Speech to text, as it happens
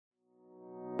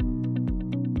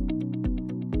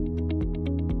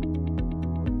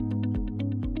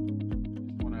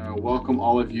welcome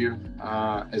all of you.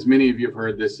 As many of you have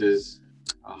heard, this is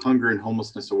Hunger and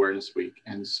Homelessness Awareness Week.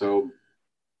 And so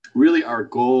really our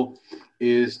goal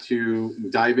is to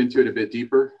dive into it a bit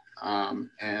deeper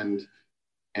and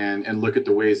look at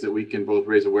the ways that we can both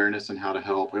raise awareness and how to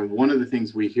help. And one of the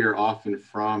things we hear often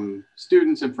from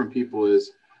students and from people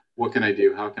is, what can I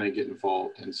do? How can I get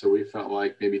involved? And so we felt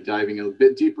like maybe diving a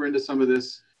bit deeper into some of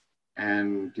this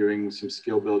and doing some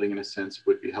skill building in a sense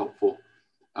would be helpful.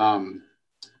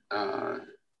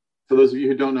 For those of you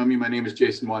who don't know me, my name is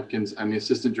Jason Watkins. I'm the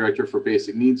Assistant Director for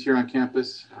Basic Needs here on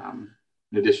campus,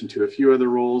 in addition to a few other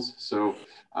roles. So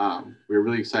we're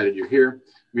really excited you're here.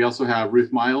 We also have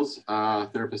Ruth Miles,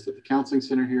 therapist at the Counseling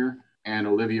Center here, and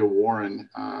Olivia Warren,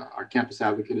 our campus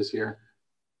advocate, is here.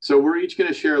 So we're each going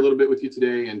to share a little bit with you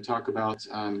today and talk about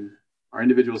our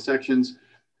individual sections.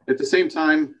 At the same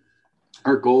time,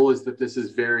 our goal is that this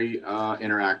is very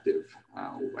interactive.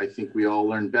 I think we all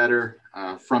learn better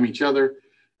from each other.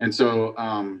 And so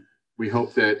we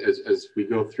hope that as we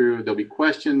go through, there'll be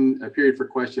a period for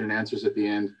question and answers at the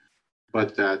end,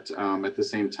 but that at the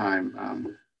same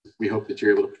time, we hope that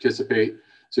you're able to participate.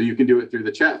 So you can do it through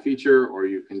the chat feature, or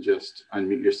you can just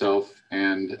unmute yourself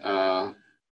and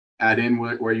add in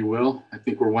where you will. I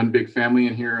think we're one big family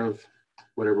in here of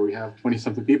whatever we have, 20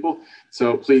 something people.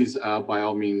 So please, by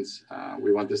all means,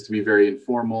 we want this to be very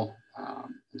informal.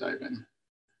 Dive in.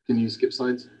 Can you skip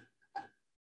slides?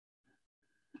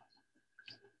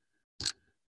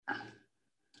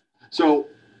 So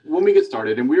when we get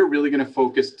started, and we're really going to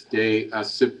focus today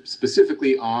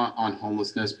specifically on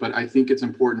homelessness, but I think it's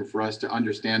important for us to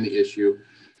understand the issue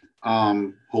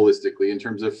holistically in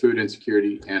terms of food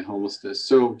insecurity and homelessness.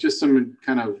 So just some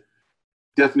kind of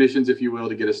definitions, if you will,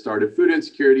 to get us started. Food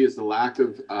insecurity is the lack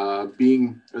of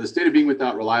the state of being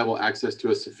without reliable access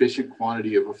to a sufficient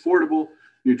quantity of affordable,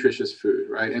 nutritious food,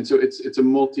 right? And so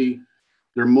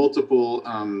there are multiple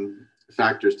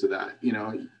factors to that. You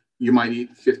know, you might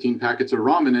eat 15 packets of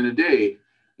ramen in a day,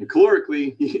 and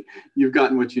calorically, you've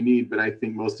gotten what you need, but I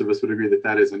think most of us would agree that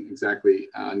that isn't exactly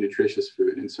nutritious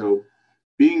food. And so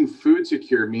being food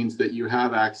secure means that you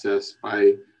have access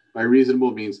by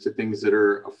reasonable means to things that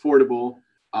are affordable,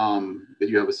 that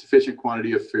you have a sufficient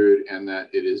quantity of food, and that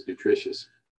it is nutritious.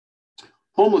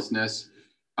 Homelessness,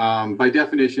 by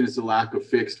definition, is the lack of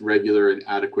fixed, regular, and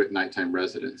adequate nighttime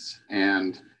residence.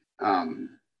 And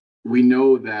we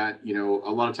know that, you know,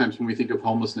 a lot of times when we think of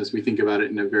homelessness, we think about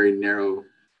it in a very narrow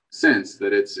sense,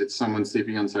 that it's someone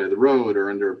sleeping on the side of the road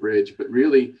or under a bridge, but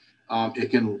really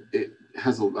it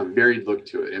has a varied look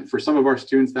to it. And for some of our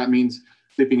students, that means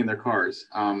sleeping in their cars,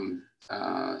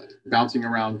 bouncing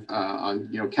around on,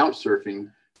 you know, couch surfing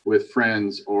with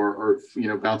friends, or you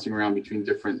know, bouncing around between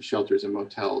different shelters and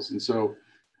motels. And so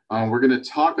we're going to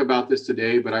talk about this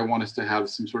today, but I want us to have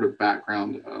some sort of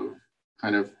background of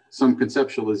kind of some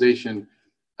conceptualization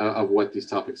of what these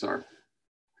topics are.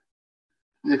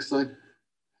 Next slide.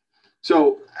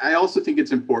 So I also think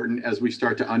it's important, as we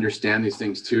start to understand these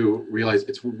things, to realize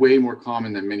it's way more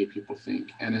common than many people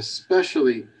think. And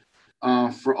especially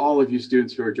for all of you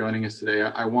students who are joining us today,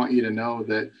 I want you to know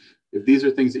that if these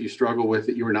are things that you struggle with,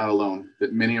 that you are not alone,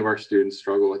 that many of our students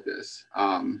struggle with this.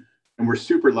 And we're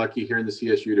super lucky here in the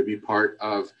CSU to be part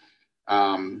of,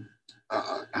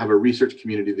 have a research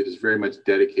community that is very much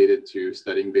dedicated to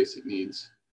studying basic needs.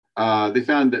 They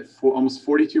found that almost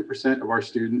 42% of our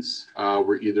students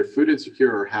were either food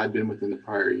insecure or had been within the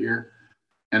prior year.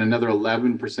 And another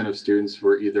 11% of students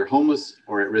were either homeless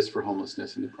or at risk for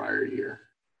homelessness in the prior year.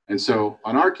 And so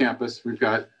on our campus, we've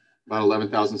got about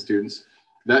 11,000 students.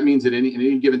 That means that at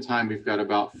any given time, we've got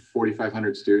about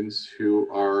 4,500 students who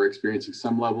are experiencing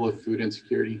some level of food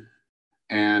insecurity,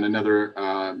 and another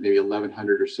maybe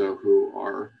 1,100 or so who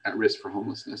are at risk for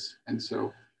homelessness. And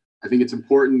so I think it's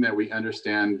important that we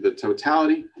understand the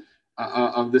totality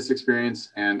of this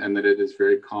experience, and that it is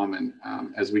very common.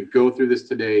 As we go through this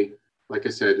today, like I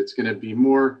said, it's going to be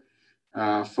more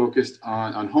focused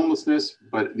on homelessness,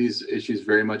 but these issues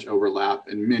very much overlap,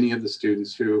 and many of the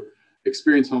students who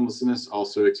experience homelessness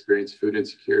also experience food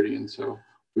insecurity. And so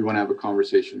we want to have a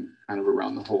conversation kind of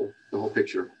around the whole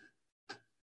picture.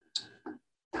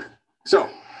 So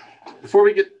before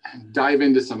we dive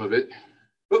into some of it,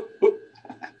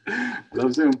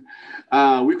 love Zoom.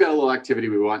 We've got a little activity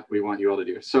we want you all to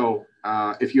do. So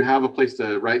if you have a place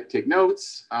to take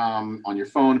notes on your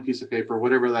phone, a piece of paper,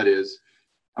 whatever that is,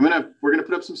 we're gonna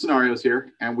put up some scenarios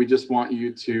here, and we just want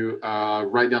you to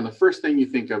write down the first thing you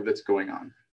think of that's going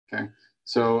on. Okay.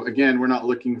 So again, we're not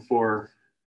looking for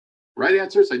right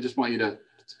answers. I just want you to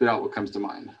spit out what comes to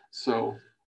mind. So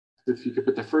if you could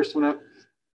put the first one up.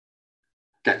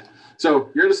 Okay.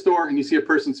 So you're at a store and you see a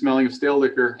person smelling of stale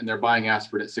liquor and they're buying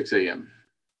aspirin at 6 a.m.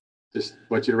 Just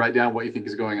want you to write down what you think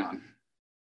is going on.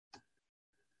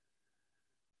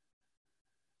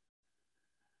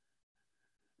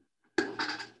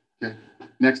 Okay,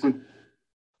 next one.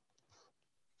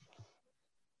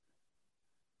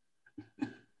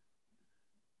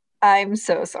 I'm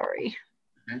so sorry.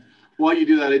 Okay. While you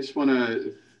do that, I just want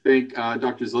to thank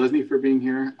Dr. Zalesny for being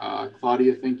here.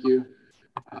 Claudia, thank you.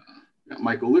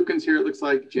 Michael Lukens here, it looks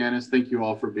like. Janice, thank you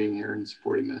all for being here and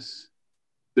supporting this.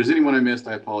 If there's anyone I missed,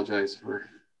 I apologize. We're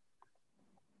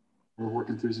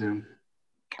working through Zoom.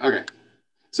 Okay,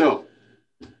 so,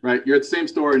 right, you're at the same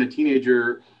store and a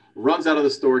teenager runs out of the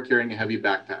store carrying a heavy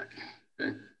backpack.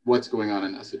 Okay, what's going on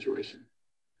in that situation?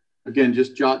 Again,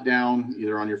 just jot down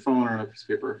either on your phone or on a piece of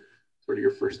paper, sort of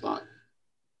your first thought.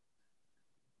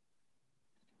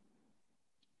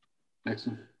 Next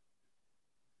one.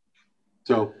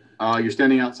 So you're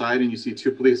standing outside and you see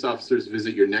two police officers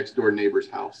visit your next door neighbor's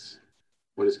house.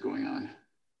 What is going on?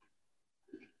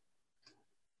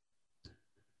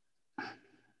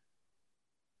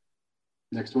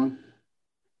 Next one.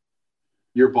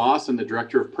 Your boss and the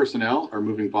director of personnel are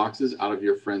moving boxes out of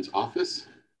your friend's office.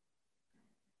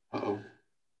 Uh-oh.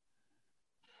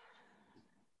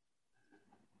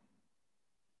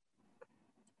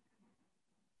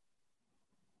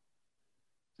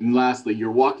 And lastly,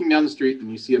 you're walking down the street and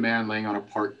you see a man laying on a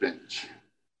park bench.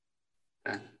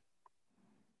 Okay.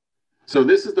 So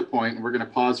this is the point, and we're going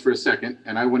to pause for a second,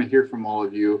 and I want to hear from all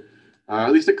of you,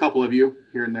 at least a couple of you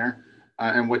here and there,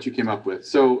 and what you came up with.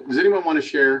 So does anyone want to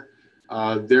share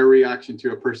their reaction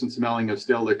to a person smelling of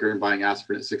stale liquor and buying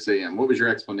aspirin at 6 a.m.? What was your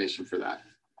explanation for that?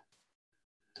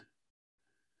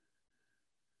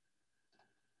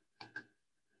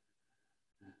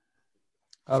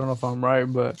 I don't know if I'm right,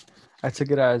 but I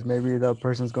took it as maybe the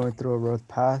person's going through a rough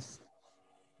path,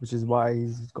 which is why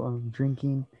he's going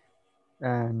drinking,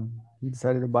 and he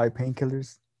decided to buy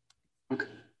painkillers. Okay.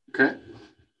 Okay.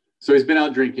 So he's been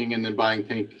out drinking and then buying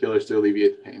painkillers to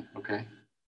alleviate the pain. Okay.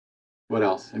 What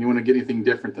else? Anyone want to get anything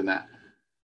different than that?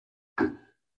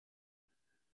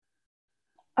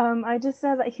 I just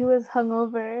said that he was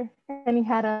hungover and he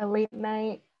had a late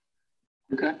night.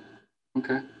 Okay.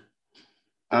 Okay.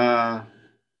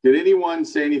 Did anyone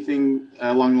say anything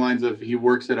along the lines of he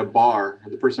works at a bar, or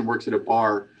the person works at a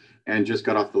bar and just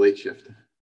got off the late shift?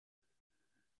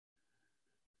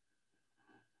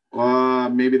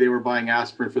 Maybe they were buying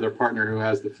aspirin for their partner who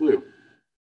has the flu.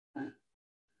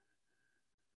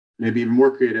 Maybe even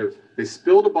more creative. They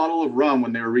spilled a bottle of rum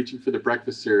when they were reaching for the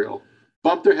breakfast cereal,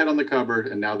 bumped their head on the cupboard,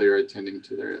 and now they are attending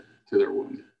to their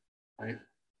wound. Right?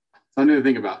 Something to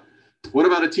think about. What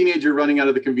about a teenager running out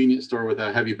of the convenience store with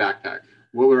a heavy backpack?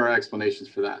 What were our explanations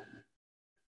for that?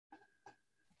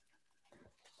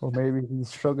 Or maybe he's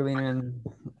struggling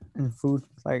in food,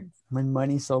 like in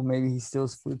money, so maybe he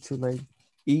steals food to like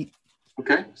eat.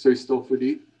 Okay, so he stole food to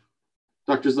eat.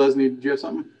 Dr. Zalesny, did you have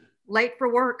something? Late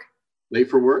for work. Late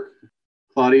for work.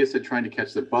 Claudia said trying to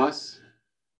catch the bus.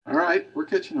 All right, we're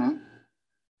catching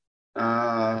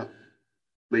on.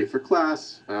 Late for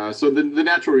class. So the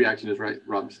natural reaction is right,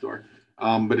 rob the store.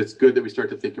 But it's good that we start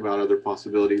to think about other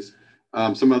possibilities.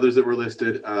 Some others that were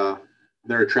listed,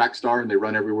 they're a track star and they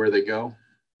run everywhere they go,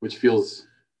 which feels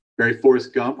very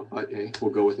Forrest Gump, but hey,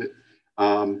 we'll go with it.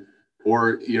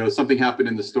 Or, something happened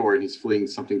in the store and he's fleeing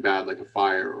something bad like a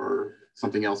fire or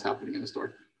something else happening in the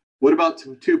store. What about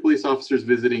two police officers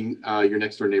visiting your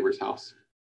next door neighbor's house?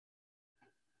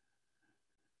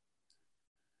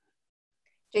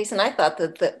 Jason, I thought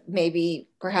that maybe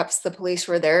perhaps the police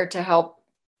were there to help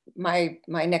my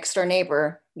next door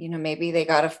neighbor. Maybe they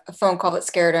got a phone call that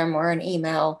scared them or an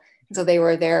email. So they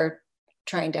were there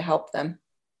trying to help them.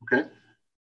 Okay.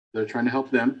 They're trying to help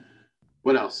them.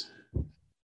 What else?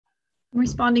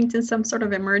 Responding to some sort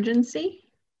of emergency.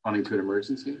 Responding to an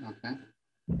emergency, okay.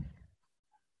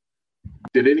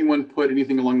 Did anyone put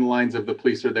anything along the lines of the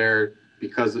police are there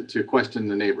because to question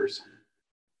the neighbors?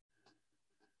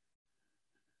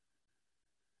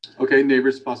 Okay,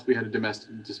 neighbors possibly had a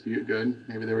domestic dispute, good.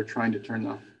 Maybe they were trying to turn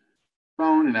the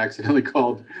phone and accidentally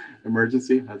called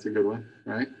emergency. That's a good one,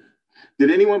 right?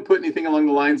 Did anyone put anything along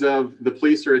the lines of the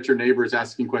police are at your neighbors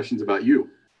asking questions about you?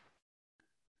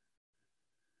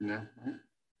 No, right?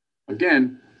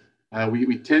 Again,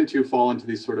 we tend to fall into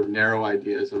these sort of narrow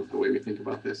ideas of the way we think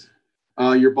about this.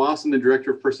 Your boss and the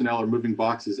director of personnel are moving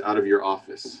boxes out of your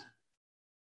office.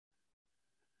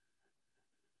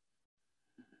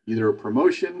 Either a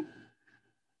promotion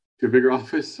to a bigger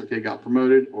office, okay, got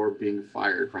promoted, or being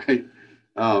fired, right?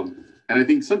 And I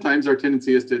think sometimes our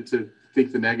tendency is to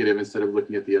think the negative instead of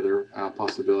looking at the other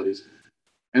possibilities.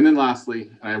 And then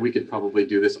lastly, we could probably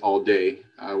do this all day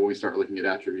when we start looking at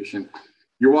attribution.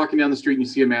 You're walking down the street and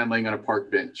you see a man laying on a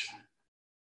park bench.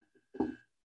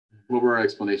 What were our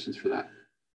explanations for that?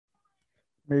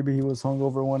 Maybe he was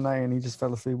hungover one night and he just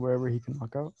fell asleep wherever he can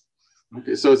knock out.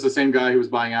 Okay, so it's the same guy who was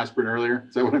buying aspirin earlier.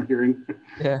 Is that what I'm hearing?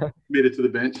 Yeah. Made it to the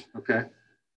bench. Okay.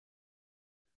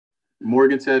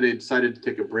 Morgan said they decided to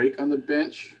take a break on the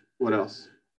bench. What else?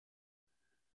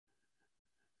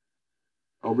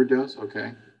 Overdose.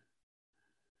 Okay.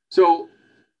 So,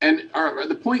 and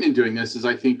the point in doing this is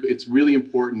I think it's really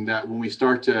important that when we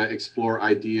start to explore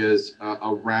ideas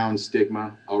around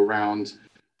stigma, around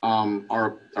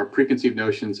our preconceived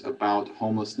notions about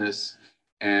homelessness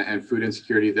and food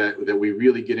insecurity, that we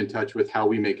really get in touch with how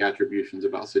we make attributions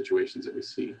about situations that we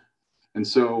see. And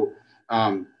so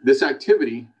this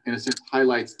activity, in a sense,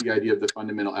 highlights the idea of the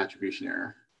fundamental attribution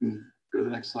error. Go to the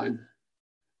next slide.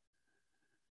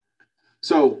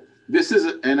 So this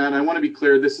is, and I want to be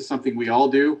clear, this is something we all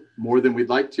do more than we'd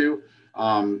like to.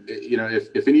 You know,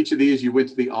 if in each of these you went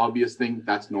to the obvious thing,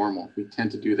 that's normal. We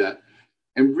tend to do that.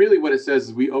 And really what it says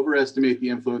is we overestimate the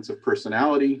influence of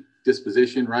personality,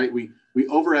 disposition, right? We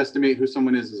overestimate who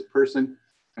someone is as a person,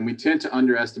 and we tend to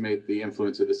underestimate the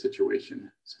influence of the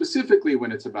situation, specifically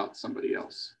when it's about somebody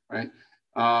else, right?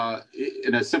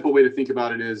 And a simple way to think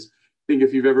about it is, think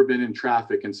if you've ever been in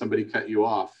traffic and somebody cut you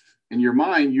off. In your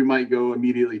mind, you might go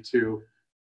immediately to,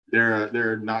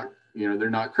 they're not, you know, they're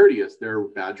not courteous, they're a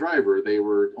bad driver, they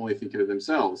were only thinking of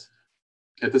themselves.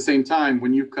 At the same time,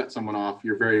 when you cut someone off,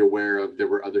 you're very aware of there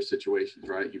were other situations,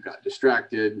 right? You got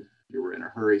distracted, you were in a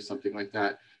hurry, something like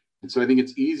that. And so I think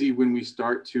it's easy when we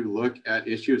start to look at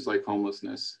issues like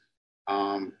homelessness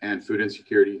and food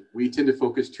insecurity, we tend to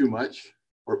focus too much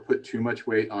or put too much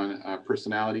weight on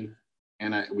personality.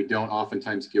 And we don't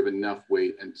oftentimes give enough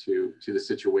weight into the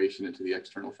situation and to the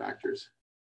external factors.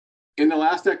 In the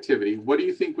last activity, what do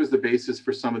you think was the basis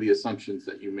for some of the assumptions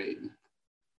that you made?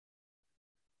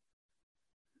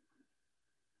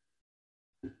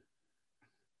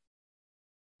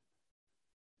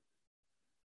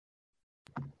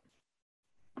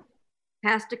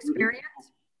 Past experience?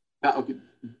 Okay.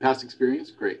 Past experience,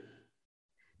 great.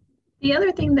 The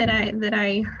other thing that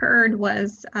I heard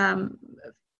was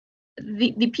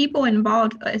the people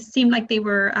involved seemed like they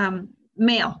were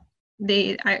male.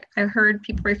 I heard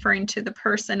people referring to the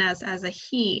person as a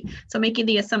he, so making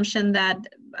the assumption that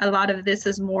a lot of this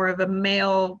is more of a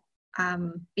male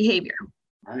behavior.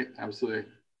 Right, absolutely.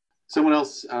 Someone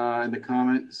else in the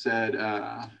comment said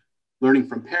learning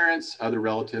from parents, other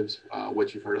relatives,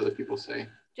 what you've heard other people say.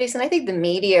 Jason, I think the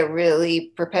media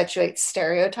really perpetuates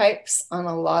stereotypes on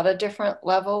a lot of different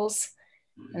levels.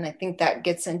 And I think that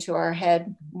gets into our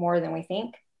head more than we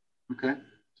think. Okay.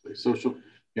 So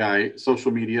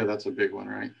social media, that's a big one,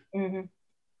 right?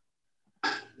 Mm-hmm.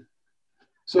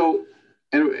 So,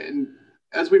 and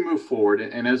as we move forward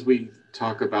and as we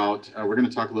talk about, we're going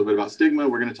to talk a little bit about stigma.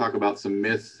 We're going to talk about some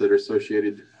myths that are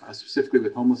associated specifically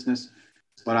with homelessness.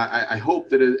 But I hope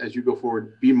that as you go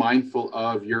forward, be mindful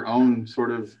of your own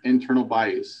sort of internal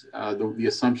bias, the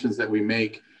assumptions that we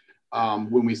make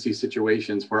when we see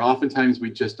situations where oftentimes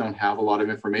we just don't have a lot of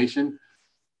information.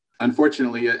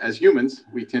 Unfortunately, as humans,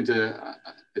 we tend to,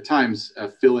 at times,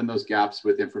 fill in those gaps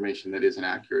with information that isn't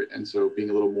accurate. And so being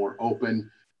a little more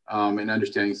open and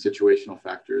understanding situational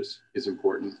factors is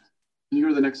important. Can you go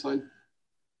to the next slide,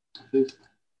 please?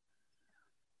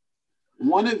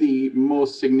 One of the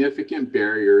most significant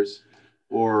barriers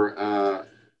or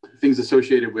things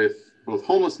associated with both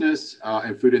homelessness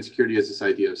and food insecurity is this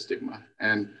idea of stigma.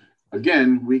 And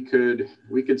again, we could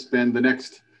spend the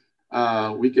next,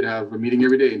 we could have a meeting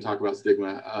every day and talk about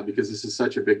stigma because this is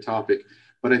such a big topic.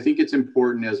 But I think it's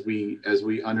important as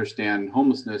we understand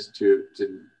homelessness to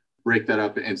break that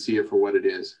up and see it for what it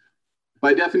is.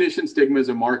 By definition, stigma is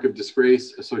a mark of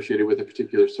disgrace associated with a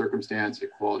particular circumstance,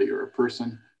 equality, or a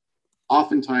person.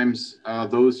 Oftentimes,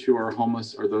 those who are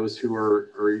homeless or those who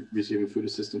are receiving food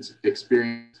assistance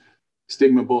experience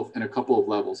stigma both in a couple of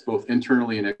levels, both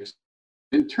internally and externally.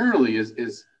 Internally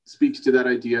speaks to that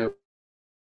idea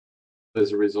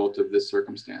as a result of this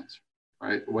circumstance,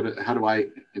 right? How do I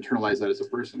internalize that as a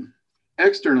person?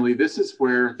 Externally, this is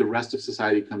where the rest of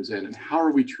society comes in, and how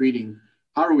are we treating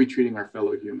our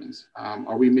fellow humans?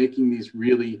 Are we making these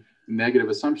really negative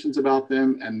assumptions about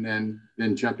them and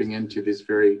then jumping into this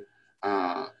very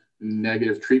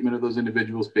negative treatment of those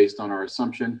individuals based on our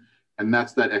assumption? And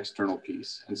that's that external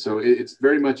piece. And so it's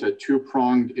very much a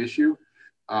two-pronged issue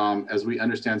as we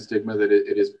understand stigma, that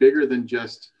it is bigger than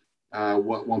just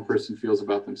what one person feels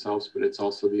about themselves, but it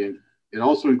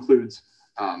also includes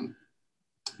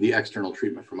the external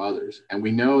treatment from others. And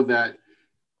we know that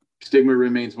Stigma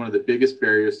remains one of the biggest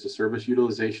barriers to service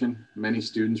utilization. Many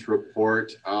students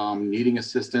report needing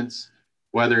assistance,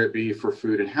 whether it be for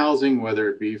food and housing, whether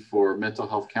it be for mental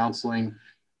health counseling,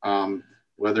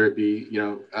 whether it be,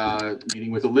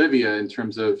 meeting with Olivia in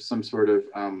terms of some sort of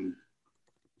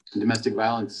domestic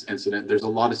violence incident. There's a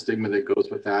lot of stigma that goes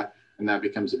with that, and that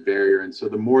becomes a barrier. And so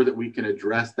the more that we can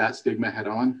address that stigma head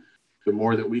on, the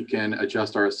more that we can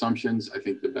adjust our assumptions, I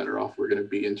think the better off we're going to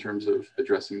be in terms of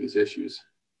addressing these issues.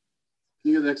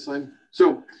 Can you go to the next slide?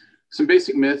 So some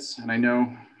basic myths, and I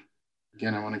know,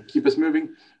 again, I want to keep us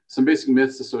moving. Some basic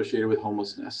myths associated with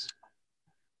homelessness.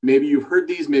 Maybe you've heard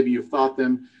these, maybe you've thought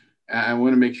them. I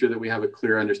want to make sure that we have a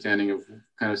clear understanding of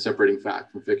kind of separating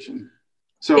fact from fiction.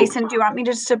 So, Jason, do you want me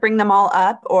just to bring them all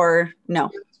up or no?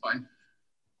 Yeah, that's fine.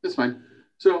 That's fine.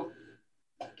 So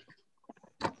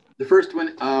the first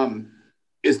one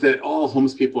is that all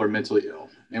homeless people are mentally ill.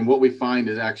 And what we find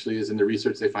is in the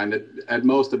research, they find that at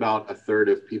most about a third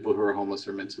of people who are homeless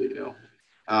are mentally ill.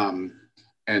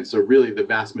 And so really the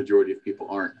vast majority of people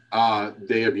aren't.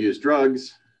 They abuse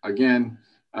drugs. Again,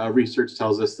 research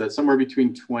tells us that somewhere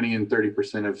between 20 and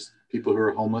 30% of people who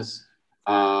are homeless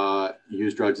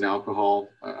use drugs and alcohol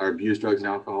or abuse drugs and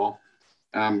alcohol.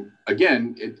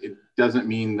 Again, it doesn't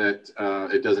mean that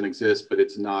it doesn't exist, but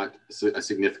it's not a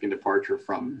significant departure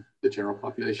from the general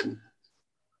population.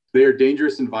 They are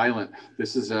dangerous and violent.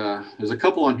 There's a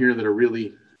couple on here that are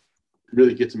really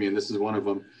get to me, and this is one of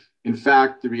them. In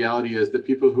fact, the reality is that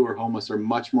people who are homeless are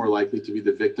much more likely to be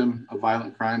the victim of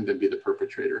violent crime than be the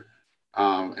perpetrator.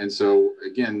 And so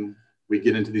again, we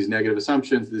get into these negative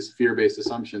assumptions, these fear-based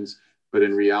assumptions, but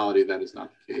in reality, that is not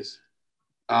the case.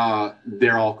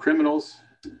 They're all criminals.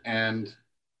 And,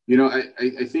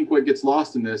 I think what gets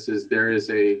lost in this is there is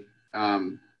the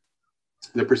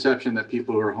perception that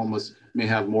people who are homeless may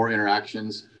have more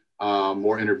interactions,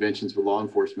 more interventions with law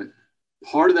enforcement.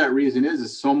 Part of that reason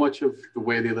is so much of the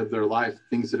way they live their life,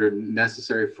 things that are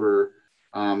necessary for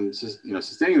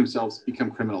sustaining themselves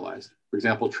become criminalized. For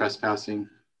example, trespassing,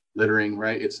 littering,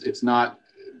 right?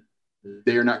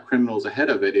 They are not criminals ahead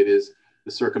of it. It is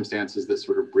the circumstances that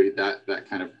sort of breed that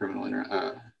kind of criminal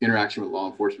interaction with law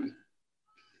enforcement.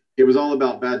 It was all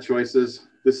about bad choices.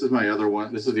 This is my other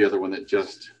one. This is the other one that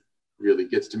just really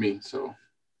gets to me. So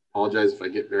apologize if I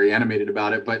get very animated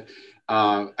about it, but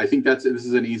I think this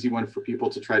is an easy one for people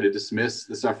to try to dismiss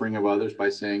the suffering of others by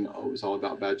saying, oh, it was all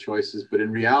about bad choices. But in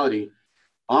reality,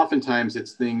 oftentimes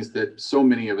it's things that so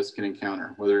many of us can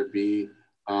encounter, whether it be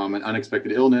an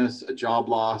unexpected illness, a job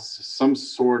loss, some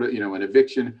sort of, an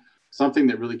eviction, something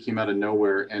that really came out of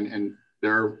nowhere. And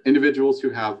there are individuals who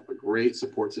have a great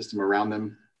support system around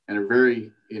them and are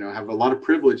very, have a lot of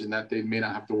privilege in that they may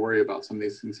not have to worry about some of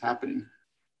these things happening.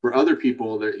 For other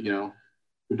people that,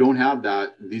 who don't have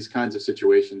that, these kinds of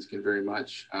situations can very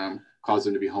much cause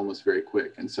them to be homeless very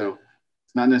quick. And so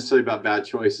it's not necessarily about bad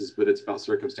choices, but it's about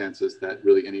circumstances that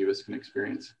really any of us can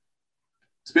experience.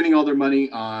 Spending all their money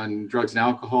on drugs and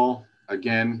alcohol.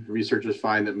 Again, researchers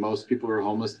find that most people who are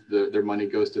homeless, their money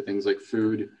goes to things like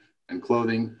food and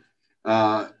clothing.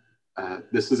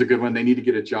 This is a good one. They need to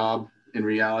get a job. In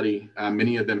reality,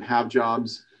 many of them have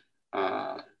jobs.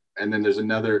 And then there's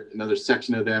another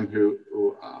section of them who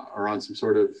are on some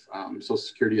sort of Social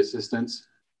Security assistance.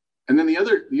 And then the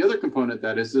other component of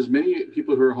that is there's many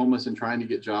people who are homeless and trying to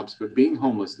get jobs, but being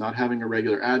homeless, not having a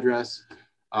regular address,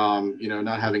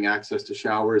 not having access to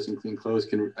showers and clean clothes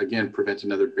can, again, prevent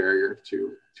another barrier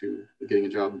to getting a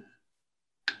job.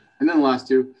 And then the last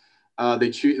two,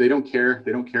 they don't care.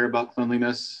 They don't care about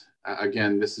cleanliness.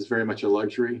 Again, this is very much a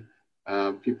luxury.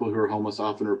 People who are homeless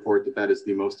often report that is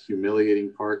the most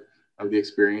humiliating part of the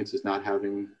experience, is not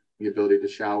having the ability to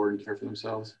shower and care for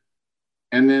themselves.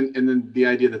 And then the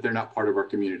idea that they're not part of our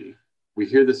community. We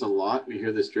hear this a lot. We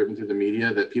hear this driven through the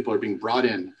media, that people are being brought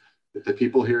in, that the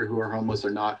people here who are homeless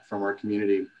are not from our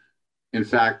community. In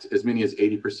fact, as many as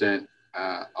 80%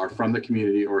 are from the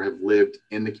community or have lived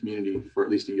in the community for at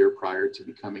least a year prior to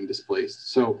becoming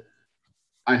displaced. So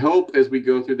I hope as we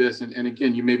go through this, and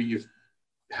again, you've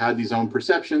had these own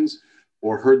perceptions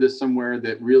or heard this somewhere,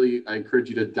 that really I encourage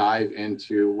you to dive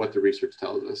into what the research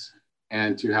tells us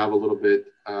and to have a little bit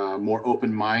more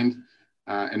open mind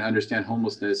and understand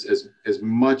homelessness as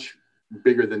much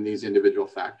bigger than these individual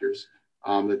factors.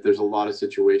 That there's a lot of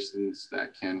situations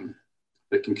that can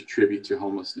contribute to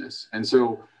homelessness. And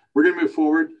so we're going to move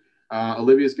forward.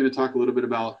 Olivia is going to talk a little bit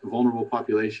about vulnerable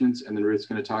populations, and then Ruth's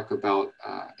going to talk about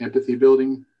empathy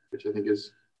building, which I think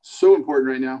is so important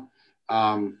right now.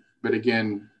 But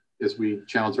again, as we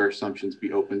challenge our assumptions,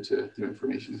 be open to new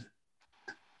information.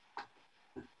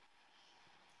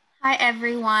 Hi,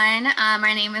 everyone.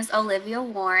 My name is Olivia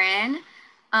Warren.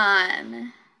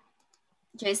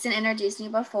 Jason introduced me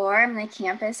before. I'm the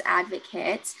campus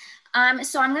advocate.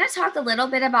 So I'm going to talk a little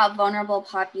bit about vulnerable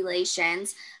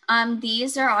populations.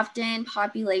 These are often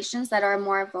populations that are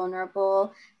more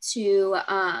vulnerable to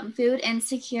food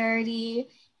insecurity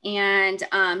and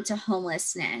to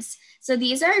homelessness. So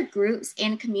these are groups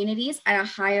and communities at a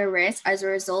higher risk as a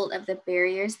result of the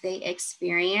barriers they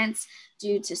experience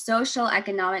due to social,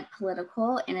 economic,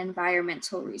 political, and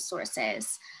environmental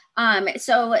resources.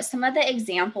 So some of the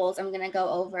examples I'm going to go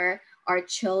over are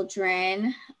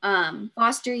children,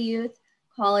 foster youth,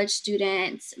 college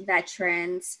students,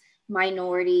 veterans,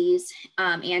 minorities,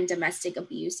 and domestic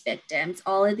abuse victims.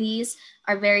 All of these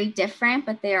are very different,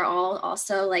 but they are all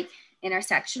also like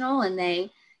intersectional, and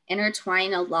they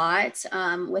intertwine a lot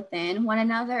within one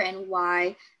another and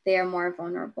why they are more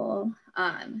vulnerable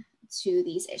to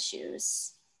these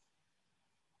issues.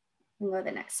 We'll go to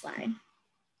the next slide.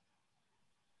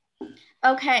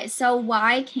 Okay, so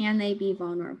why can they be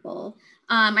vulnerable?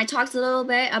 I talked a little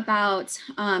bit about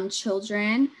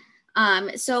children.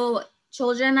 So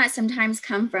children that sometimes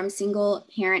come from single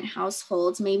parent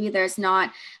households, maybe there's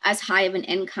not as high of an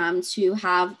income to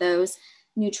have those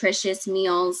nutritious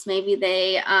meals. Maybe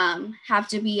they have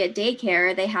to be at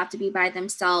daycare, they have to be by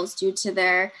themselves due to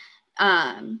their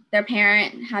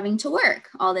parent having to work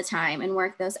all the time and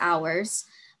work those hours.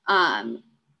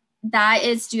 That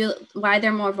is why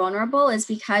they're more vulnerable is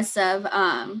because of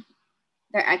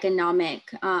their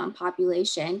economic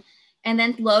population. And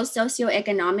then low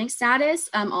socioeconomic status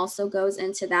also goes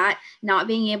into that. Not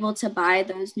being able to buy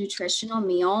those nutritional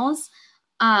meals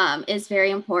is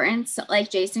very important. So like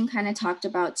Jason kind of talked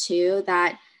about too,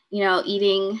 that, you know,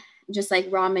 eating just like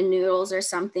ramen noodles or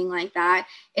something like that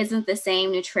isn't the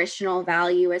same nutritional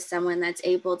value as someone that's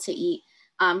able to eat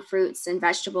fruits and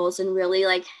vegetables and really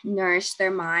like nourish their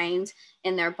mind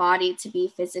and their body to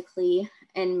be physically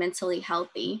and mentally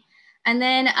healthy. And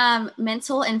then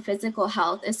mental and physical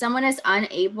health. If someone is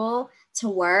unable to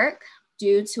work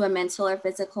due to a mental or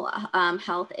physical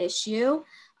health issue,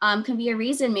 can be a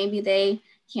reason. Maybe they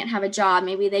can't have a job.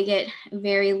 Maybe they get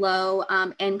very low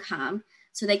income,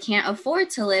 so they can't afford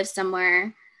to live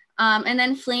somewhere. And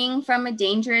then fleeing from a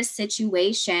dangerous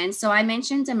situation. So I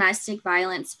mentioned domestic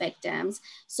violence victims.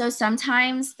 So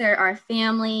sometimes there are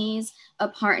families, a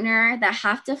partner that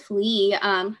have to flee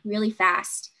really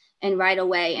fast and right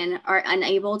away and are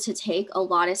unable to take a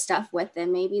lot of stuff with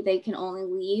them. Maybe they can only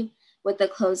leave with the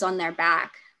clothes on their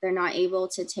back. They're not able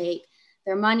to take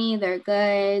their money, their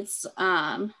goods,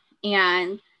 and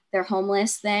they're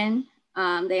homeless then.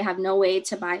 They have no way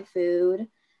to buy food.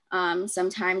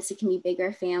 Sometimes it can be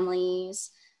bigger families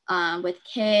with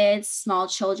kids, small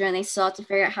children. They still have to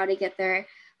figure out how to get their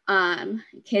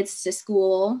kids to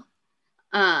school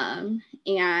and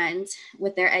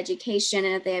with their education,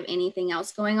 and if they have anything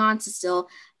else going on to still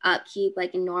upkeep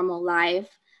like a normal life.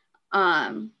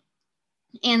 And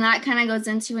that kind of goes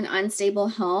into an unstable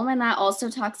home. And that also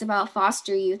talks about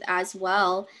foster youth as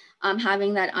well.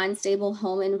 Having that unstable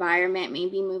home environment,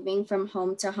 maybe moving from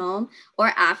home to home, or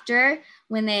after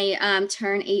when they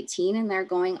turn 18 and they're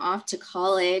going off to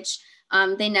college,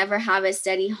 they never have a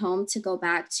steady home to go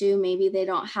back to. Maybe they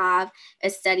don't have a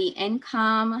steady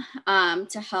income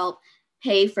to help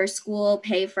pay for school,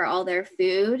 pay for all their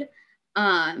food.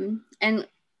 And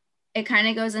it kind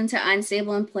of goes into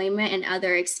unstable employment and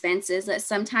other expenses that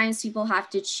sometimes people have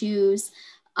to choose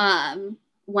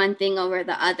one thing over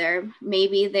the other.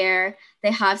 Maybe they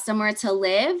have somewhere to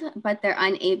live, but they're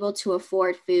unable to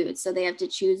afford food. So they have to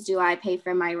choose, do I pay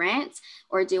for my rent,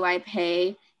 or do I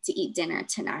pay to eat dinner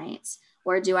tonight?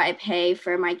 Or do I pay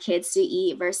for my kids to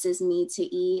eat versus me to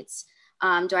eat?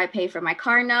 Do I pay for my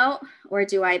car note, or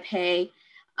do I pay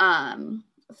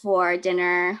for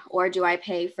dinner, or do I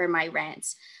pay for my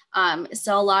rent?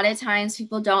 So a lot of times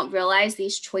people don't realize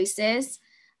these choices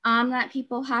that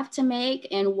people have to make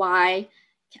and why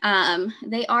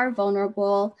they are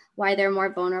vulnerable, why they're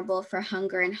more vulnerable for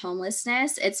hunger and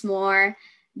homelessness. It's more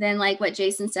than like what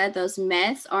Jason said, those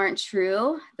myths aren't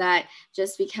true, that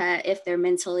just because if they're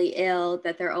mentally ill,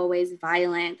 that they're always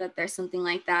violent, that there's something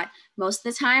like that. Most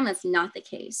of the time, that's not the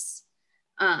case.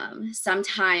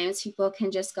 Sometimes people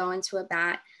can just go into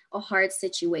a hard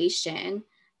situation.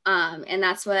 And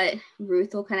that's what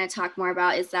Ruth will kind of talk more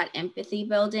about, is that empathy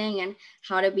building and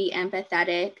how to be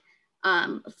empathetic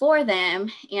for them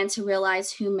and to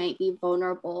realize who might be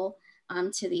vulnerable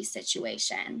to these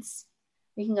situations.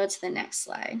 We can go to the next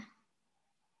slide.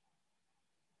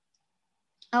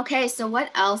 Okay, so what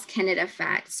else can it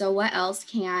affect? So what else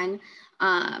can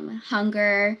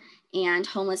hunger and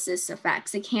homelessness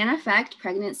affects? It can affect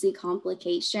pregnancy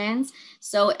complications.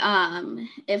 So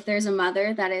if there's a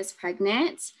mother that is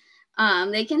pregnant,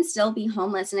 they can still be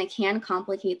homeless, and it can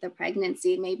complicate the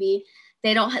pregnancy. Maybe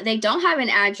they don't have an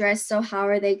address, so how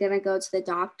are they going to go to the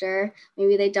doctor?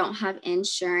 Maybe they don't have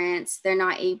insurance. They're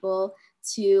not able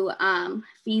to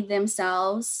feed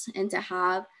themselves and to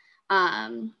have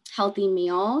healthy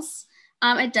meals.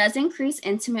 It does increase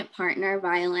intimate partner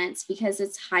violence because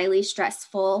it's highly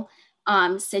stressful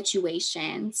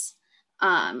situations.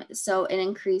 So it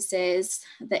increases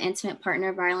the intimate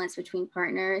partner violence between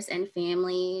partners and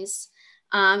families.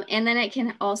 And then it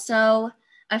can also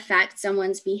affect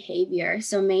someone's behavior.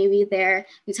 So maybe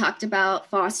we talked about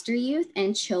foster youth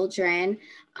and children.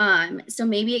 So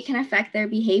maybe it can affect their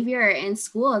behavior in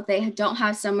school if they don't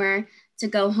have somewhere to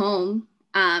go home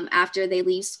after they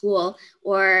leave school,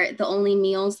 or the only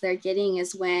meals they're getting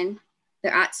is when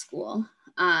they're at school.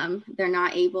 They're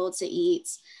not able to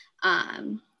eat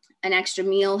an extra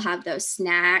meal, have those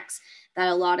snacks that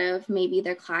a lot of maybe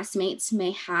their classmates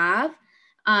may have.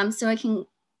 So it can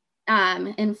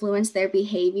influence their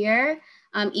behavior.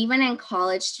 Even in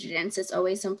college students, it's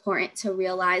always important to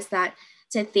realize that,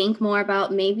 to think more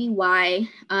about maybe why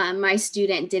my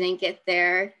student didn't get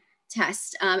their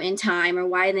test in time, or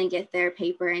why they didn't get their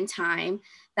paper in time,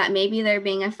 that maybe they're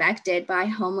being affected by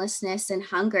homelessness and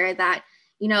hunger. That,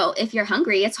 you know, if you're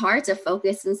hungry, it's hard to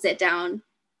focus and sit down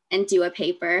and do a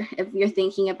paper. If you're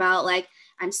thinking about like,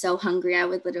 I'm so hungry, I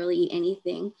would literally eat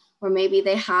anything. Or maybe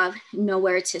they have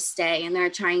nowhere to stay and they're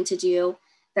trying to do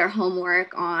their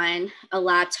homework on a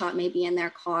laptop, maybe in their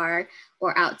car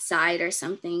or outside or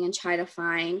something, and try to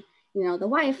find, you know, the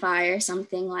Wi-Fi or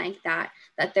something like that.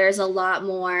 That there's a lot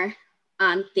more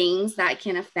things that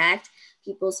can affect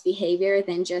people's behavior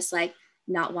than just like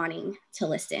not wanting to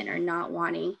listen or not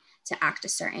wanting to act a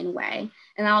certain way.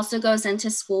 And that also goes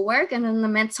into schoolwork, and then the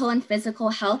mental and physical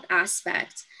health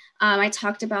aspect. I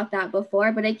talked about that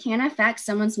before, but it can affect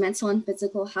someone's mental and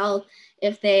physical health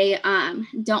if they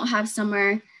don't have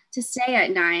somewhere to stay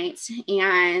at night,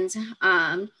 and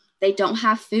they don't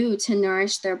have food to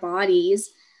nourish their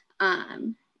bodies.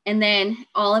 And then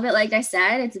all of it, like I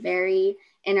said, it's very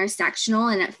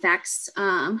intersectional and affects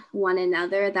one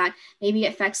another. That maybe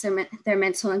it affects their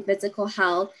mental and physical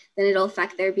health, then it'll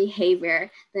affect their behavior,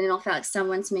 then it'll affect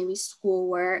someone's maybe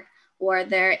schoolwork or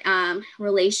their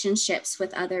relationships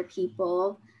with other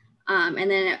people. And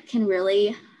then it can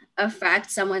really affect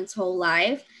someone's whole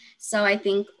life. So I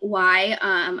think why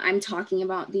I'm talking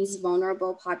about these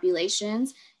vulnerable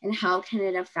populations and how can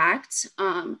it affect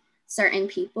certain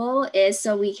people is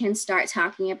so we can start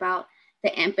talking about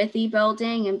the empathy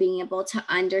building and being able to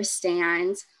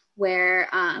understand where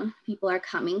people are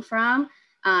coming from.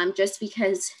 Just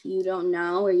because you don't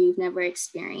know or you've never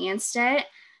experienced it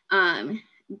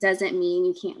doesn't mean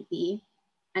you can't be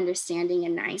understanding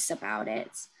and nice about it.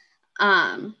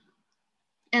 And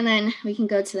then we can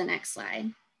go to the next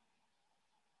slide.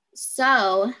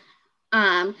 So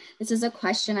this is a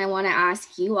question I want to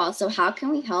ask you all. So how can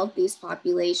we help these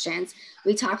populations?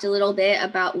 We talked a little bit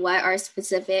about what are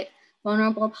specific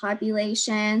vulnerable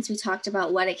populations. We talked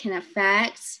about what it can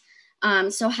affect.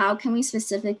 So how can we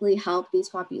specifically help these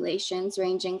populations,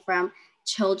 ranging from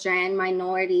children,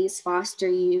 minorities, foster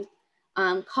youth,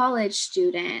 college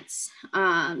students,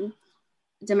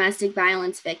 domestic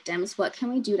violence victims? What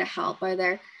can we do to help? Are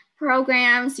there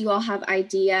programs? You all have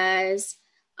ideas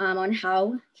on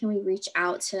how can we reach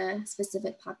out to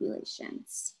specific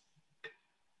populations?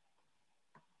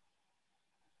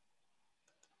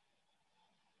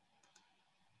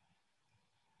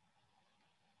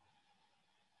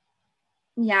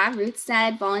 Yeah, Ruth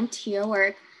said volunteer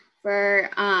work for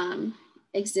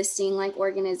existing like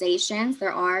organizations.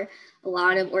 There are a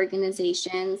lot of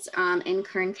organizations in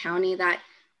Kern County that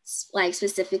like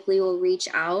specifically will reach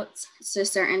out to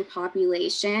certain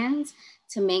populations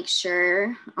to make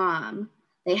sure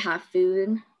they have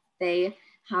food, they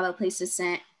have a place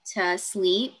to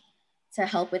sleep, to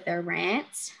help with their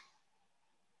rent.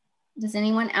 Does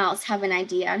anyone else have an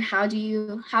idea on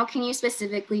how can you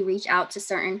specifically reach out to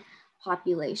certain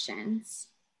populations?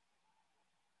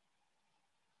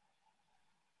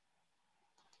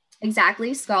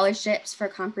 Exactly, scholarships for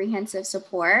comprehensive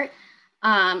support.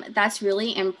 That's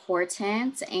really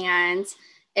important, and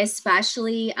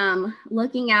especially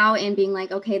looking out and being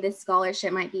like, okay, this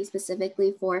scholarship might be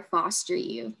specifically for foster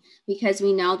youth because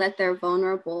we know that they're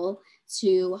vulnerable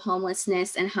to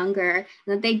homelessness and hunger,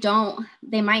 and that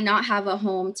they might not have a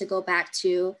home to go back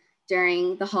to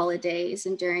during the holidays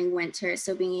and during winter.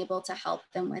 So being able to help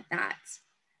them with that.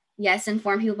 Yes,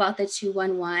 inform people about the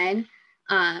 211.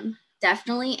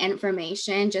 Definitely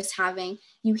information, just having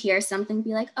you hear something,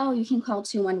 be like, oh, you can call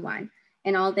 211.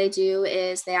 And all they do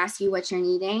is they ask you what you're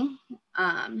needing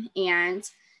and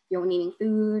you're needing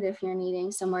food, if you're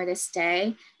needing somewhere to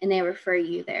stay, and they refer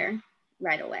you there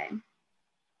right away.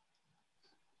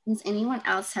 Does anyone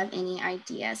else have any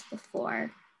ideas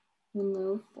before we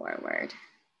move forward?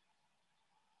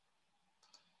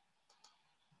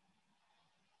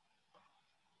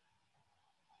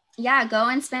 Yeah, go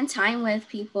and spend time with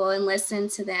people and listen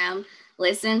to them.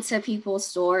 Listen to people's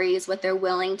stories, what they're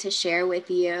willing to share with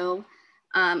you,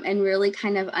 and really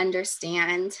kind of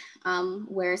understand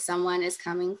where someone is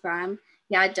coming from.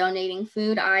 Yeah, donating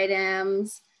food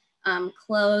items,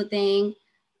 clothing,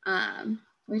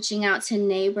 reaching out to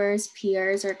neighbors,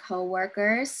 peers, or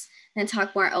coworkers, and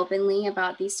talk more openly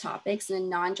about these topics in a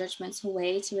non-judgmental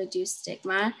way to reduce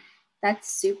stigma.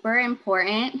 That's super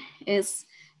important, is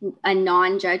a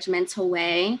non-judgmental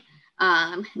way.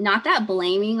 Not that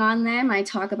blaming on them. I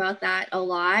talk about that a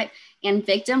lot. And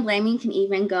victim blaming can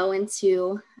even go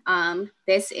into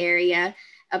this area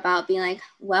about being like,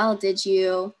 well, did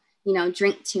you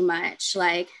drink too much?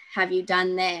 Like, have you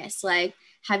done this? Like,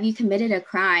 have you committed a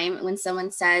crime? When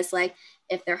someone says, like,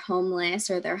 if they're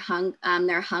homeless or they're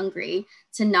hungry,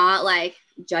 to not like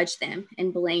judge them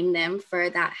and blame them for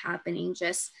that happening,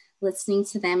 just listening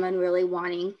to them and really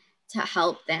wanting to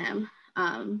help them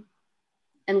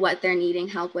and what they're needing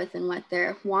help with and what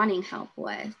they're wanting help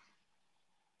with.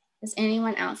 Does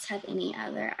anyone else have any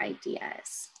other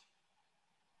ideas?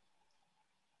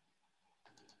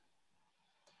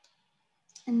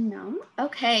 No?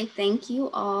 Okay, thank you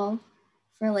all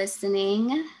for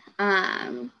listening.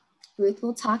 Ruth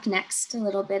will talk next a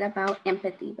little bit about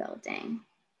empathy building.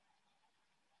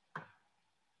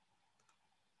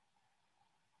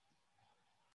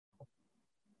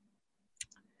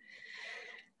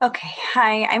 Okay,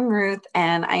 hi, I'm Ruth,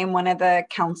 and I am one of the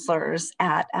counselors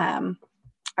at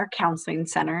our counseling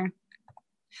center.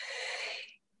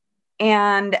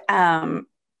 And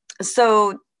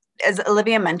so as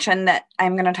Olivia mentioned, that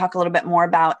I'm going to talk a little bit more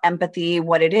about empathy,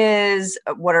 what it is,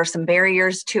 what are some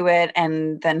barriers to it,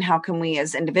 and then how can we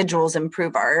as individuals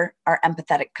improve our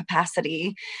empathetic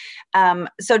capacity.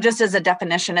 So just as a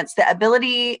definition, it's the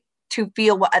ability to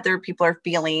feel what other people are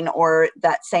feeling, or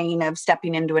that saying of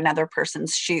stepping into another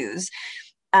person's shoes.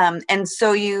 And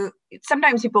so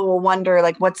sometimes people will wonder,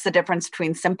 like, what's the difference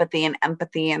between sympathy and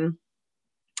empathy? And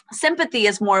sympathy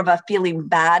is more of a feeling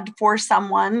bad for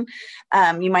someone.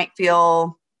 You might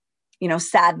feel,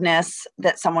 sadness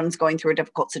that someone's going through a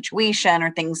difficult situation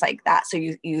or things like that. So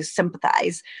you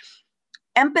sympathize.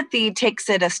 Empathy takes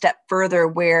it a step further,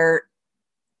 where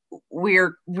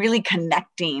we're really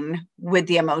connecting with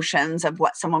the emotions of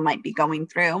what someone might be going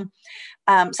through.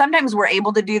 Sometimes we're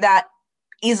able to do that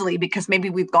easily because maybe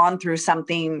we've gone through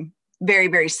something very,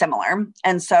 very similar.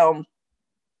 And so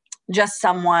just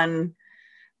someone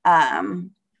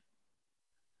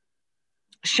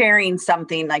sharing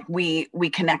something, like we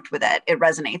connect with it, it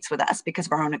resonates with us because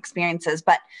of our own experiences.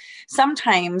 But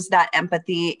sometimes that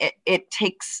empathy, it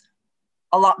takes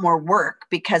a lot more work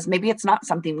because maybe it's not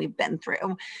something we've been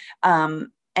through.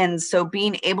 And so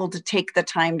being able to take the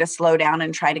time to slow down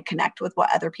and try to connect with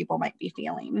what other people might be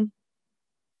feeling.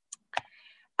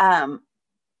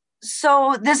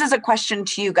 So this is a question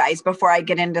to you guys before I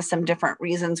get into some different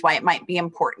reasons why it might be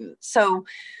important. So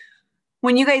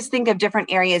when you guys think of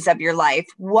different areas of your life,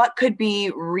 what could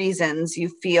be reasons you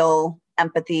feel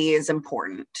empathy is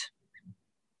important?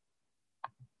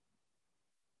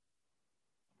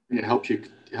 It helps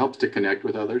to connect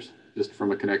with others, just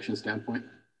from a connection standpoint.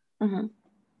 Mm-hmm.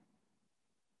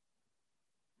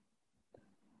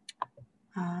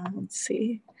 Let's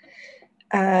see.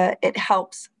 It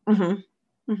helps. Mm-hmm.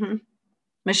 Mm-hmm.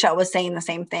 Michelle was saying the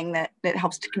same thing, that it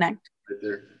helps to connect. Right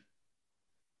there.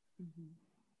 Mm-hmm.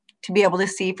 To be able to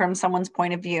see from someone's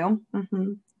point of view.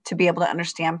 Mm-hmm. To be able to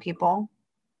understand people.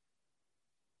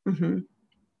 Mm-hmm.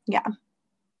 Yeah.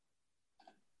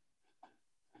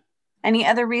 Any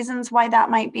other reasons why that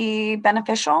might be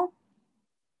beneficial?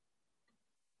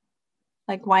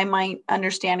 Like, why might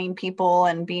understanding people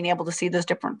and being able to see those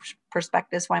different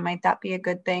perspectives, why might that be a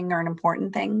good thing or an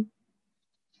important thing?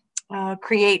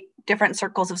 Create different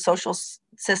circles of social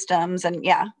systems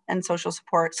and social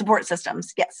support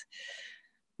systems. Yes.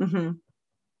 Mm-hmm.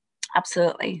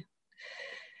 Absolutely.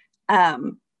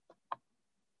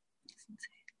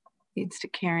 Leads to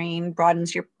caring,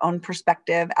 broadens your own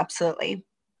perspective. Absolutely.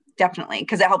 Definitely,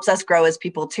 because it helps us grow as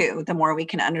people too. The more we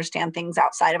can understand things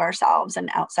outside of ourselves and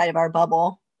outside of our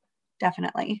bubble,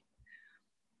 definitely.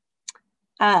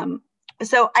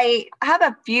 So I have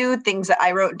a few things that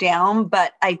I wrote down,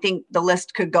 but I think the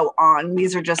list could go on.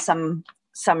 These are just some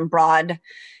broad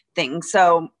things.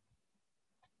 So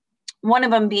one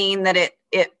of them being that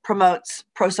it promotes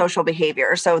pro-social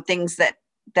behavior. So things that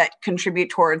that contribute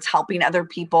towards helping other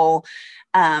people,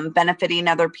 benefiting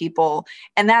other people.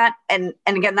 And that, and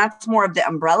again, that's more of the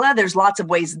umbrella. There's lots of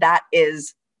ways that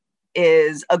is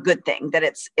a good thing, that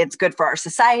it's good for our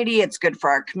society, it's good for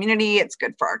our community, it's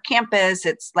good for our campus.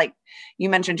 It's like you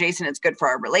mentioned, Jason, it's good for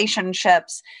our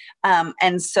relationships.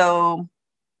 And so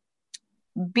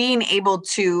being able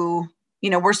to,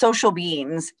 we're social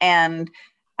beings, and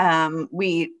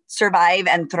we survive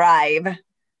and thrive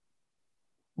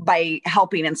by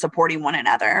helping and supporting one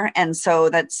another. And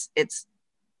so it's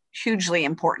hugely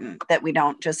important that we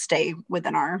don't just stay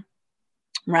within our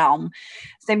realm.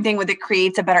 Same thing with it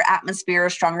creates a better atmosphere,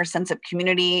 a stronger sense of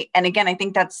community. And again, I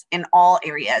think that's in all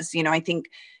areas. I think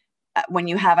when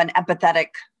you have an empathetic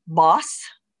boss,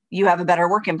 you have a better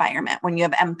work environment. When you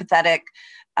have empathetic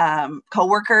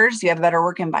coworkers, you have a better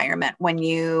work environment. When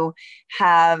you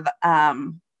have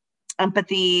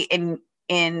empathy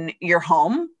in your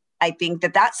home, I think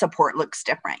that support looks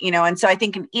different, and so I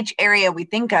think in each area we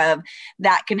think of,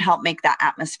 that can help make that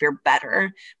atmosphere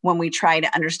better when we try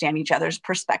to understand each other's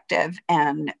perspective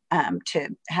and to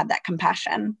have that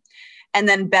compassion. And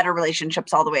then better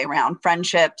relationships all the way around,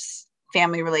 friendships,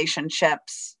 family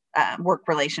relationships, work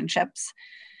relationships.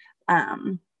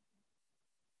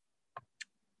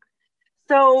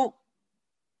 So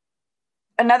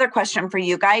another question for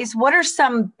you guys, what are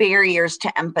some barriers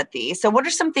to empathy? So what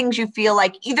are some things you feel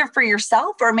like, either for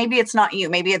yourself, or maybe it's not you,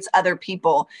 maybe it's other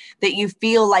people, that you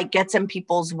feel like gets in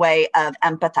people's way of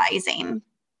empathizing?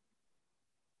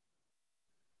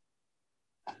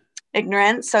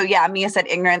 Ignorance. So yeah, Mia said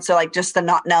ignorance. So like just the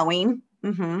not knowing.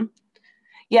 Mm-hmm.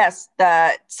 Yes.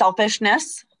 The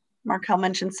selfishness. Markel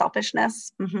mentioned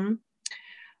selfishness. Mm-hmm.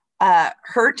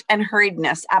 Hurt and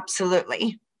hurriedness.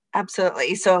 Absolutely.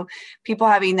 Absolutely. So people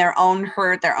having their own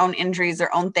hurt, their own injuries,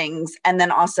 their own things. And then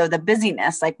also the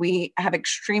busyness, like we have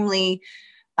extremely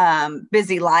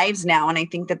busy lives now. And I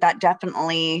think that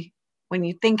definitely, when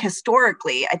you think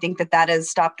historically, I think that has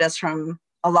stopped us from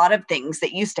a lot of things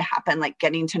that used to happen, like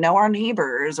getting to know our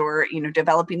neighbors or,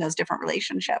 developing those different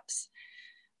relationships.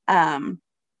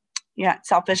 Yeah.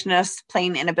 Selfishness,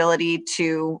 plain inability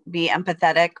to be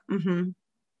empathetic. Mm-hmm.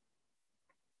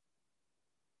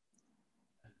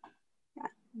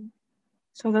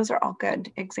 So those are all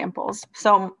good examples.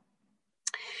 So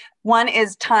one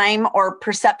is time or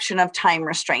perception of time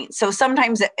restraint. So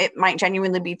sometimes it might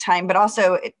genuinely be time, but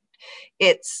also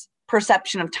it's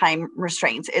perception of time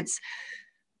restraints.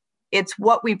 It's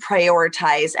what we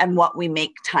prioritize and what we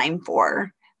make time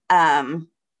for.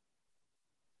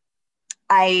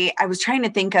 I was trying to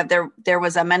think of, there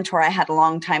was a mentor I had a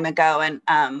long time ago,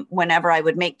 and whenever I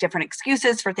would make different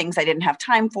excuses for things I didn't have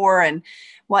time for and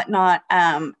whatnot,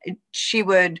 there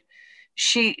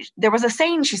was a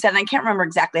saying she said, and I can't remember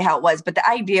exactly how it was, but the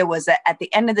idea was that at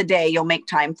the end of the day, you'll make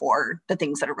time for the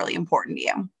things that are really important to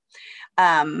you.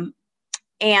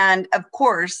 And of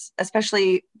course,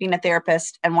 especially being a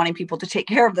therapist and wanting people to take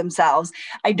care of themselves,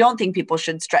 I don't think people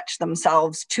should stretch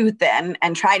themselves too thin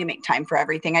and try to make time for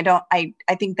everything. I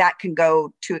think that can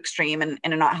go too extreme and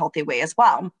in a not healthy way as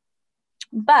well.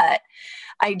 But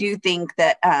I do think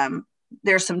that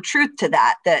there's some truth to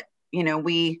that,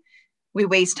 we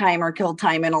waste time or kill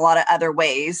time in a lot of other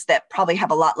ways that probably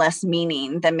have a lot less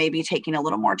meaning than maybe taking a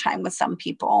little more time with some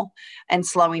people and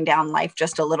slowing down life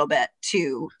just a little bit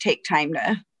to take time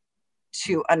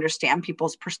to understand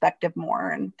people's perspective more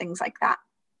and things like that.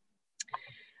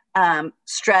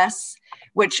 Stress,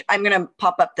 which I'm going to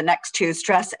pop up the next two,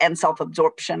 stress and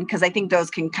self-absorption, because I think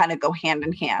those can kind of go hand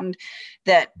in hand.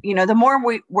 That, the more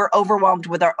we're overwhelmed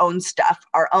with our own stuff,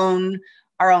 our own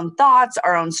thoughts,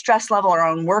 our own stress level, our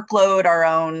own workload, our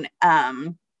own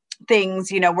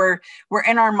things, we're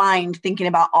in our mind thinking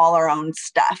about all our own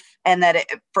stuff. And that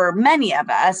for many of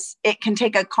us, it can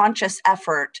take a conscious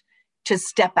effort to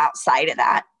step outside of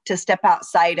that, to step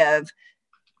outside of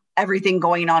everything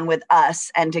going on with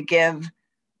us and to give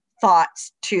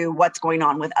thoughts to what's going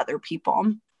on with other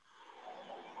people.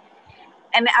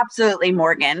 And absolutely,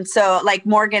 Morgan. So like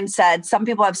Morgan said, some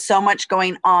people have so much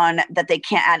going on that they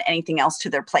can't add anything else to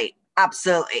their plate.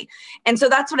 Absolutely. And so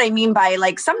that's what I mean by,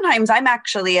 like, sometimes I'm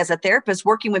actually, as a therapist,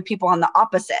 working with people on the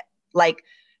opposite. Like,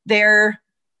 they're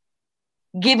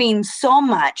giving so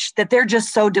much that they're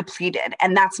just so depleted,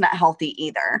 and that's not healthy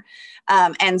either.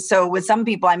 And so with some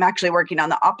people, I'm actually working on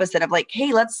the opposite of, like,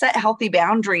 hey, let's set healthy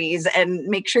boundaries and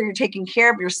make sure you're taking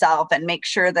care of yourself and make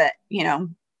sure that,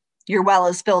 your well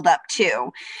is filled up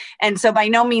too. And so by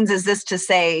no means is this to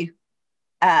say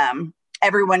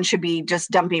everyone should be just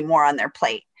dumping more on their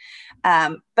plate.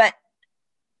 But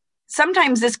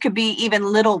sometimes this could be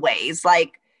even little ways,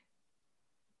 like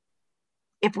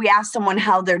if we ask someone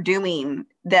how they're doing,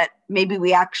 that maybe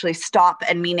we actually stop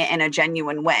and mean it in a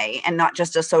genuine way and not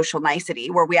just a social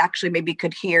nicety, where we actually maybe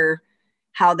could hear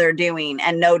how they're doing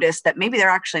and notice that maybe they're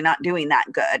actually not doing that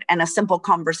good. And a simple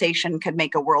conversation could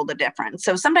make a world of difference.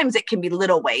 So sometimes it can be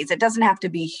little ways. It doesn't have to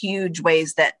be huge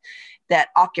ways that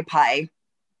occupy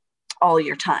all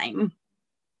your time.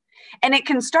 And it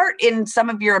can start in some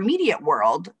of your immediate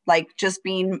world, like just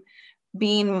being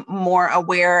more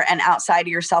aware and outside of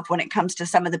yourself when it comes to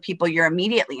some of the people you're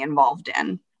immediately involved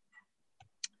in.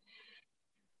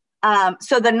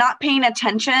 So the not paying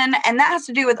attention, and that has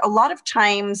to do with a lot of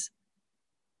times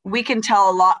we can tell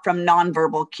a lot from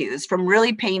nonverbal cues, from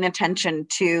really paying attention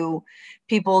to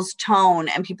people's tone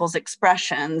and people's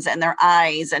expressions and their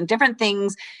eyes and different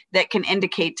things that can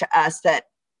indicate to us that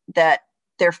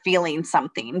they're feeling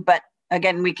something. But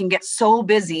again, we can get so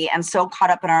busy and so caught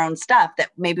up in our own stuff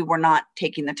that maybe we're not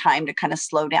taking the time to kind of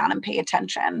slow down and pay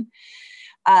attention.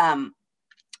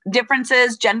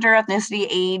 Differences, gender, ethnicity,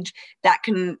 age, that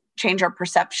can change our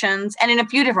perceptions, and in a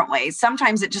few different ways.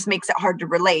 Sometimes it just makes it hard to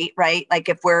relate, right? Like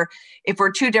if we're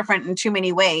too different in too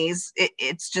many ways,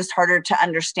 it's just harder to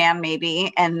understand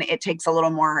maybe, and it takes a little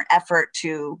more effort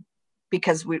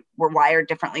because we're wired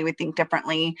differently, we think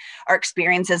differently, our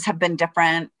experiences have been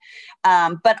different.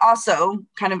 But also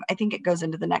kind of, I think it goes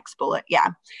into the next bullet. Yeah,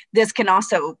 this can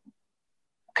also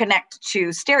connect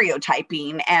to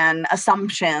stereotyping and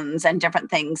assumptions and different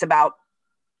things about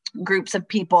groups of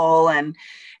people and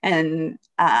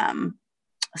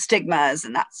stigmas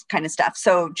and that kind of stuff.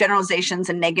 So generalizations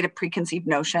and negative preconceived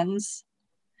notions.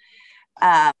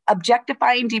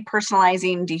 Objectifying,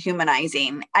 depersonalizing,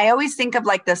 dehumanizing. I always think of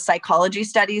like the psychology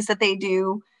studies that they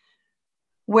do,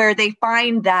 where they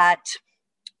find that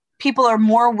people are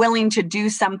more willing to do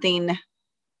something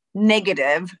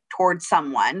negative towards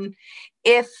someone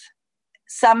if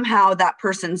somehow that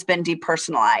person's been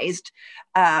depersonalized.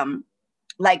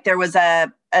 Like there was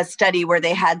a study where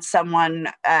they had someone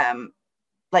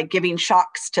like giving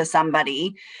shocks to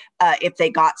somebody if they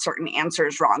got certain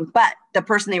answers wrong. But the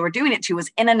person they were doing it to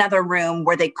was in another room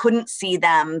where they couldn't see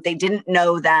them, they didn't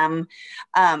know them.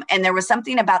 And there was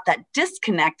something about that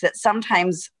disconnect that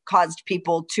sometimes caused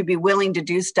people to be willing to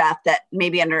do stuff that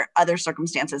maybe under other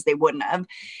circumstances they wouldn't have.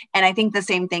 And I think the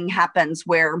same thing happens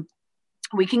where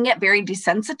we can get very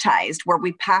desensitized, where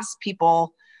we pass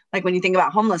people, like when you think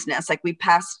about homelessness, like we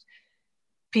pass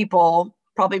people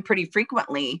probably pretty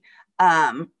frequently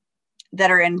that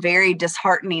are in very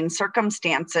disheartening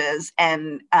circumstances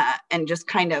and just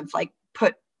kind of like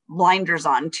put blinders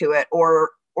onto it,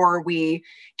 or we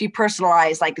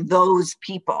depersonalize like those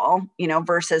people, you know,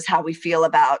 versus how we feel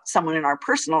about someone in our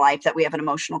personal life that we have an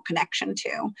emotional connection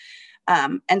to.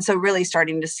 And so really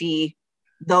starting to see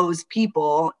those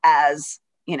people as,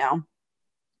 you know,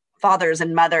 fathers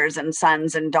and mothers and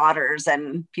sons and daughters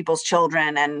and people's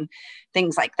children and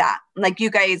things like that. Like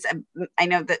you guys, I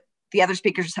know that the other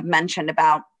speakers have mentioned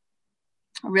about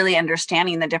really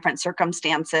understanding the different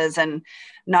circumstances and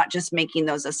not just making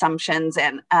those assumptions.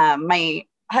 And my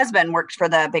husband worked for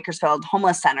the Bakersfield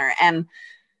Homeless Center, and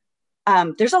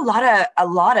there's a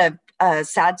lot of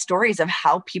sad stories of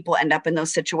how people end up in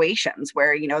those situations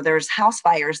where, you know, there's house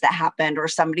fires that happened or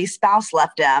somebody's spouse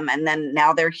left them, and then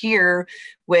now they're here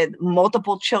with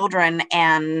multiple children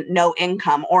and no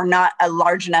income, or not a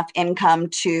large enough income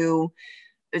to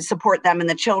support them and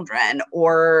the children,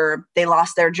 or they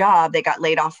lost their job, they got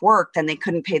laid off work, then they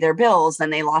couldn't pay their bills, then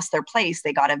they lost their place,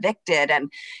 they got evicted. And,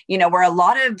 you know, we're a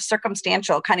lot of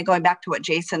circumstantial, kind of going back to what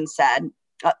Jason said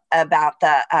about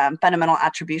the fundamental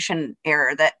attribution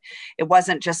error, that it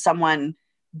wasn't just someone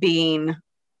being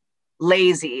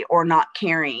lazy or not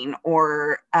caring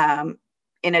or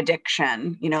in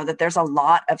addiction, you know, that there's a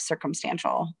lot of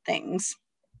circumstantial things.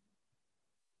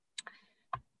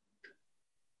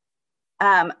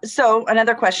 So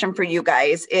another question for you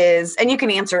guys is, and you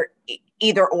can answer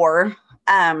either or,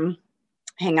 hang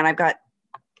on, I've got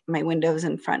my windows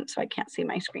in front so I can't see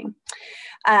my screen.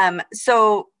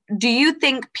 So do you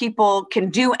think people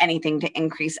can do anything to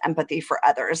increase empathy for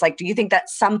others? Like, do you think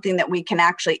that's something that we can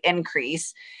actually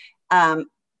increase? And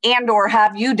or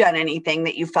have you done anything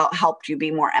that you felt helped you be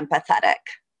more empathetic?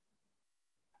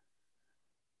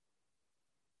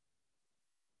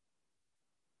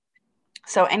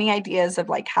 So any ideas of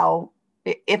like how,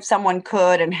 if someone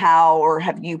could and how, or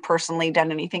have you personally done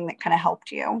anything that kind of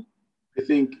helped you? I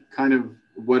think kind of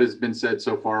what has been said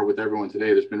so far with everyone today,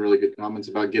 there's been really good comments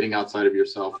about getting outside of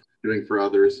yourself, doing for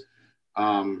others,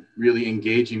 really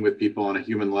engaging with people on a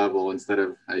human level instead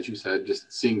of, as you said,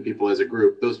 just seeing people as a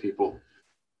group, those people,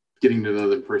 getting to know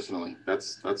them personally.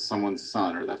 That's someone's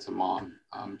son or that's a mom.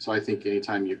 So I think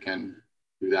anytime you can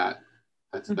do that,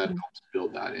 that helps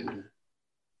build that in you.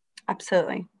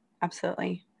 Absolutely.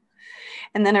 Absolutely.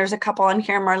 And then there's a couple on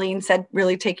here. Marlene said,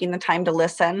 really taking the time to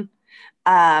listen.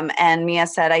 And Mia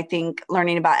said, I think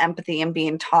learning about empathy and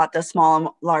being taught the small and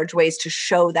large ways to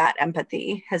show that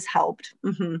empathy has helped.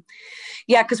 Mm-hmm.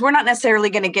 Yeah, because we're not necessarily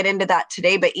going to get into that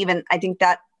today, but even I think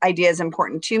that idea is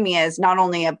important to me, is not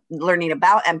only learning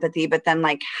about empathy, but then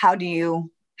like, how do you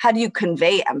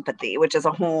convey empathy, which is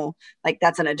a whole, like,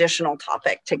 that's an additional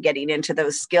topic to getting into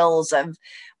those skills of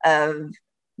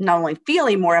not only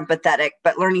feeling more empathetic,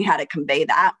 but learning how to convey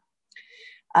that.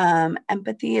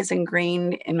 Empathy is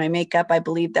ingrained in my makeup. I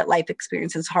believe that life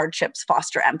experiences, hardships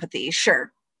foster empathy.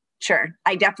 Sure.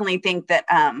 I definitely think that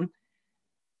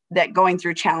that going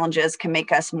through challenges can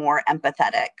make us more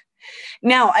empathetic.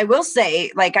 Now, I will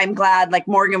say, like, I'm glad, like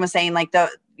Morgan was saying, like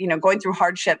going through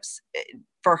hardships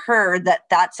for her,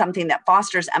 that's something that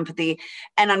fosters empathy.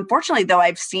 And unfortunately, though,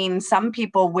 I've seen some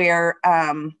people where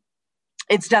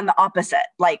it's done the opposite.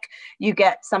 Like, you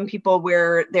get some people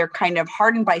where they're kind of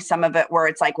hardened by some of it, where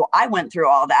it's like, well, I went through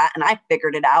all that and I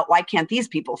figured it out. Why can't these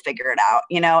people figure it out?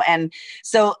 And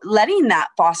so letting that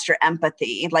foster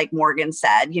empathy, like Morgan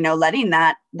said, letting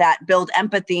that build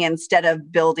empathy instead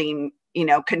of building,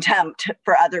 contempt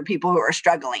for other people who are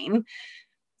struggling.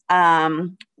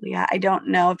 Yeah, I don't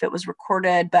know if it was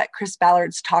recorded, but Chris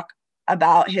Ballard's talk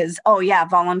about his,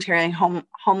 voluntary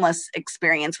homeless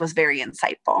experience was very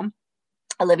insightful.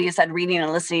 Olivia said, reading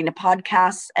and listening to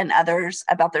podcasts and others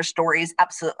about their stories.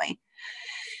 Absolutely.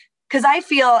 Because I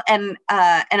feel, and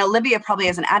Olivia probably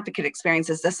as an advocate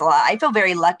experiences this a lot. I feel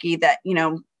very lucky that,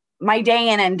 my day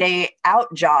in and day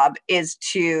out job is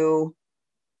to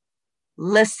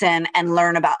listen and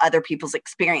learn about other people's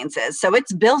experiences. So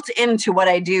it's built into what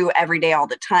I do every day, all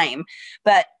the time,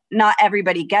 but not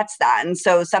everybody gets that. And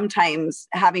so sometimes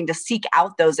having to seek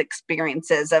out those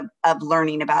experiences of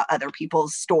learning about other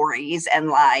people's stories and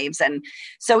lives. And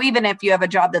so even if you have a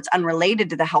job that's unrelated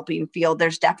to the helping field,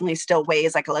 there's definitely still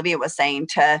ways, like Olivia was saying,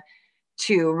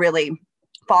 to really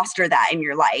foster that in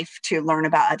your life, to learn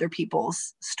about other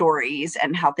people's stories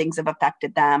and how things have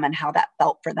affected them and how that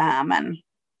felt for them. And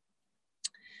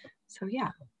so,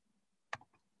 yeah.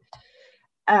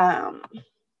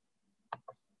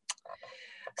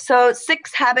 So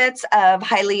 6 habits of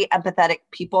highly empathetic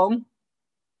people.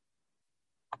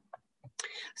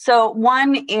 So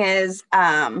one is,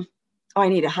 I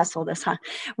need to hustle this, huh?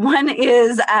 One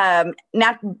is having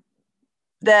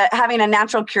a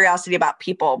natural curiosity about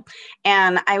people.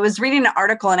 And I was reading an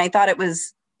article and I thought it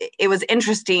was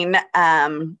interesting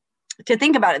to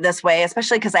think about it this way,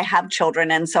 especially because I have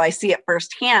children. And so I see it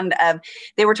firsthand.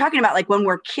 They were talking about, like, when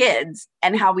we're kids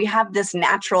and how we have this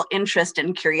natural interest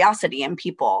and curiosity in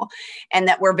people, and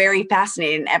that we're very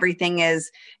fascinated and everything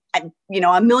is, a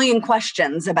million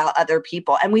questions about other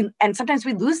people. And sometimes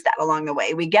we lose that along the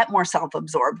way. We get more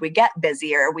self-absorbed, we get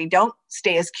busier, we don't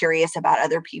stay as curious about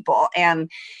other people.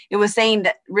 And it was saying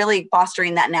that really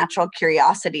fostering that natural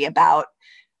curiosity about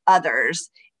others.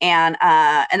 And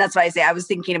that's why I say, I was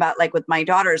thinking about, like, with my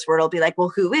daughters, where it'll be like, well,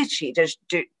 who is she? Does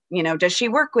she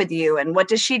work with you? And what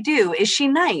does she do? Is she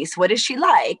nice? What is she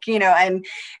like? And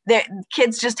the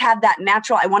kids just have that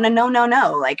natural, I want to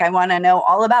know, like, I want to know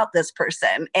all about this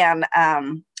person. And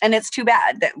it's too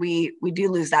bad that we do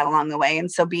lose that along the way.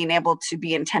 And so being able to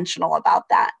be intentional about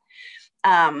that,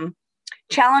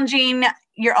 challenging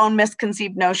your own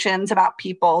misconceived notions about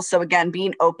people. So again,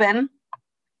 being open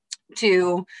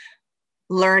to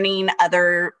learning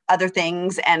other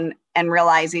things and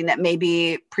realizing that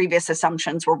maybe previous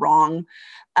assumptions were wrong.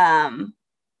 And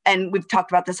we've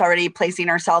talked about this already, placing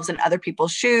ourselves in other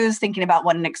people's shoes, thinking about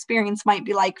what an experience might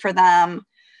be like for them.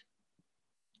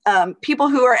 People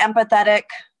who are empathetic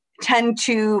tend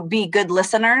to be good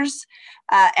listeners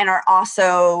and are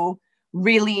also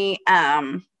really,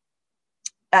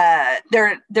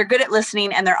 they're good at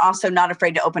listening, and they're also not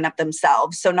afraid to open up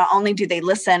themselves. So not only do they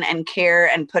listen and care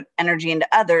and put energy into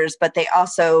others, but they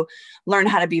also learn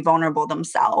how to be vulnerable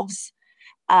themselves.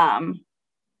 And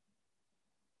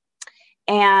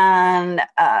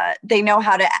they know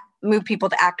how to move people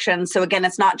to action. So again,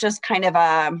 it's not just kind of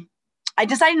I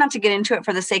decided not to get into it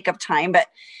for the sake of time, but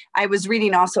I was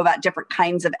reading also about different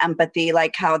kinds of empathy,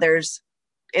 like how there's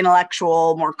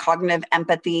intellectual, more cognitive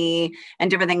empathy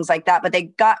and different things like that. But they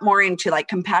got more into, like,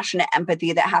 compassionate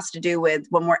empathy that has to do with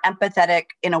when we're empathetic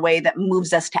in a way that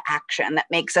moves us to action, that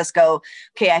makes us go,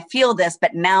 okay, I feel this,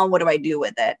 but now what do I do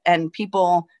with it? And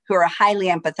people who are highly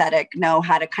empathetic know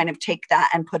how to kind of take that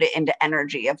and put it into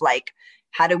energy of, like,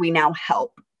 how do we now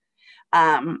help?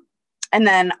 And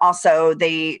then also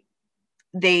they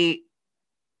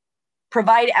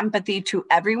provide empathy to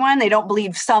everyone. They don't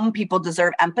believe some people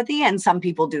deserve empathy and some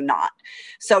people do not.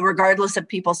 So regardless of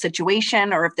people's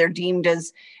situation, or if they're deemed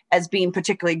as being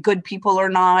particularly good people or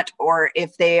not, or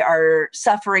if they are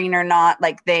suffering or not,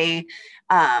 like they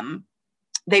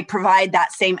provide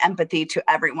that same empathy to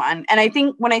everyone. And I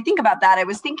think when I think about that, I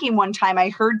was thinking one time I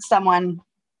heard someone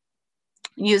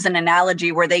use an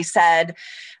analogy where they said,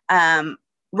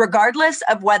 regardless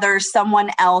of whether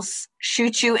someone else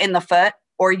shoots you in the foot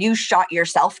or you shot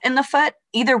yourself in the foot,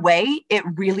 either way, it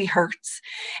really hurts.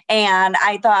 And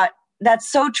I thought,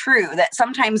 that's so true, that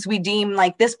sometimes we deem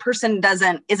like this person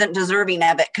isn't deserving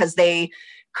of it because they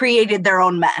created their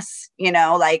own mess,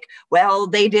 like, well,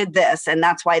 they did this and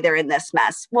that's why they're in this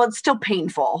mess. Well, it's still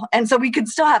painful. And so we could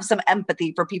still have some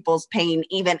empathy for people's pain,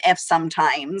 even if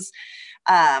sometimes,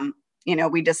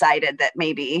 we decided that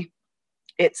maybe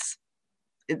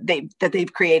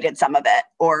they've created some of it,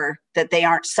 or that they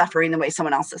aren't suffering the way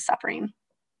someone else is suffering.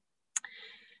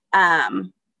 So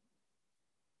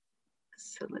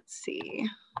let's see.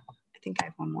 I think I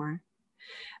have one more.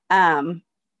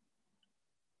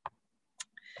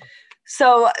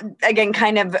 So again,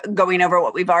 kind of going over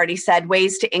what we've already said,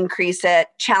 ways to increase it,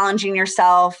 challenging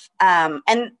yourself.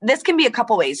 And this can be a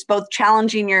couple ways, both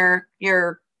challenging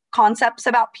your concepts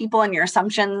about people and your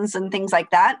assumptions and things like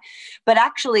that, but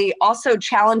actually also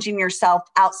challenging yourself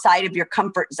outside of your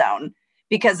comfort zone,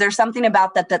 because there's something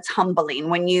about that that's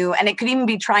humbling and it could even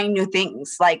be trying new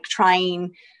things, like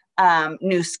trying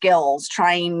new skills,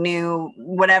 trying new,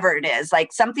 whatever it is,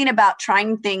 like something about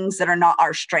trying things that are not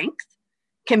our strength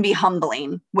can be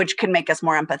humbling, which can make us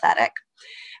more empathetic.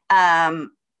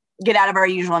 Get out of our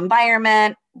usual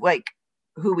environment, like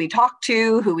who we talk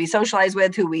to, who we socialize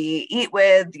with, who we eat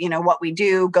with, what we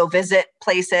do, go visit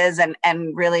places,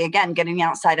 and really, again, getting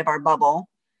outside of our bubble.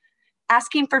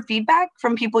 Asking for feedback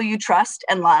from people you trust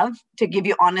and love to give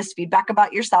you honest feedback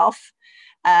about yourself.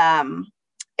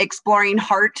 Exploring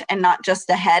heart and not just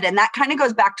the head. And that kind of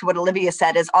goes back to what Olivia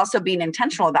said, is also being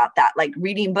intentional about that, like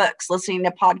reading books, listening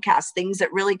to podcasts, things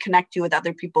that really connect you with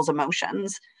other people's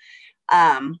emotions.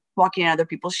 Walking in other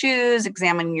people's shoes,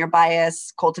 examining your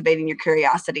bias, cultivating your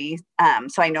curiosity.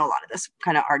 So I know a lot of this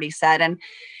kind of already said, and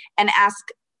ask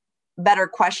better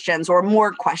questions or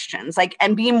more questions, like,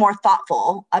 and be more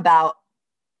thoughtful about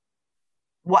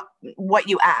what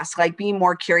you ask, like being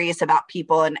more curious about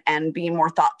people and being more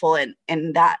thoughtful in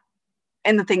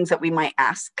the things that we might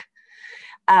ask.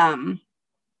 Let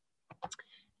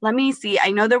me see.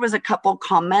 I know there was a couple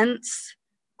comments.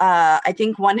 I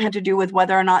think one had to do with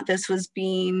whether or not this was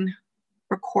being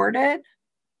recorded.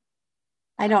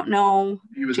 I don't know.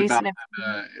 It was Jason, about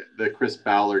the Chris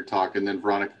Ballard talk, and then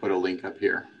Veronica put a link up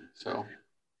here. So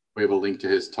we have a link to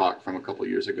his talk from a couple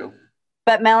years ago.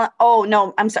 But oh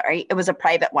no, I'm sorry. It was a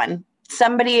private one.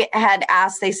 Somebody had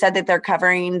asked, they said that they're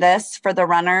covering this for the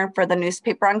runner for the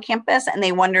newspaper on campus, and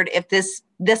they wondered if this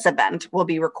event will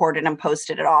be recorded and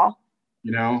posted at all.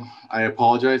 I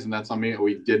apologize, and that's on me.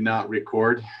 We did not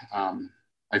record.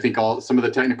 I think some of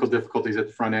the technical difficulties at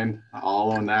the front end,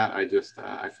 I'll own that. I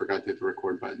forgot to hit the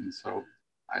record button, so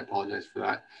I apologize for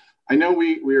that. I know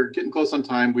we are getting close on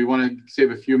time. We want to save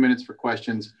a few minutes for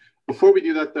questions. Before we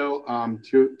do that, though,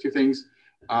 two things.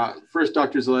 First,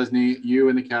 Dr. Zelezny, you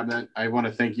and the cabinet, I want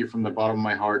to thank you from the bottom of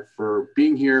my heart for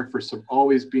being here, for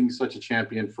always being such a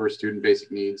champion for student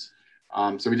basic needs.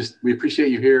 So we appreciate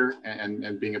you here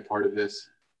and being a part of this.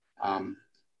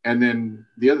 And then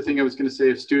the other thing I was going to say,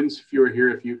 if you are here,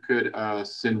 if you could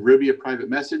send Ruby a private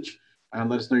message and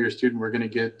let us know you're a student, we're going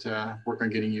to work on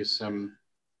getting you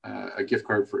a gift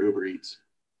card for Uber Eats.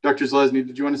 Dr. Zelezny,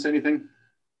 did you want to say anything?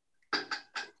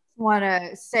 Want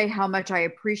to say how much I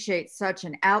appreciate such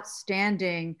an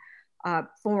outstanding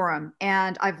forum,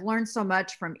 and I've learned so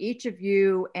much from each of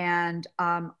you, and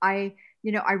I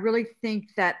really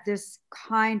think that this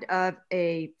kind of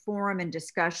a forum and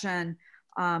discussion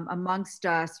amongst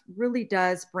us really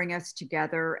does bring us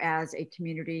together as a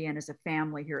community and as a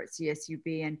family here at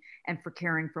CSUB, and for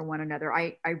caring for one another.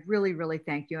 I really, really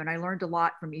thank you, and I learned a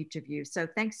lot from each of you. So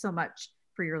thanks so much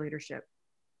for your leadership.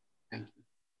 Thank you.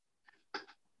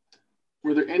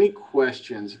 Were there any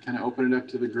questions? Kind of open it up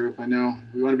to the group. I know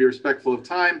we want to be respectful of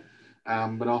time,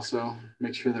 but also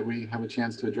make sure that we have a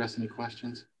chance to address any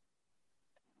questions.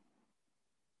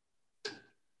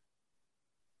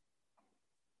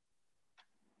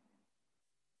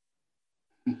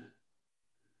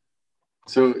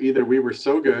 So either we were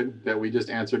so good that we just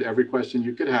answered every question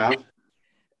you could have,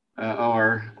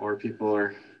 or people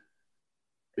are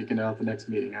speaking out the next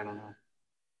meeting. I don't know.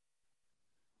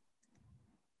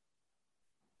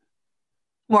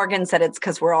 Morgan said it's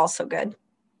because we're all so good.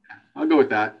 I'll go with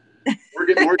that.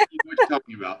 Morgan, you know what you're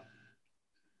talking about.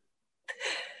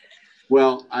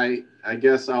 Well, I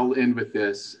guess I'll end with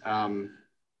this.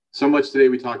 So much today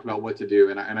we talked about what to do,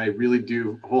 and I really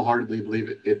do wholeheartedly believe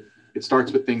it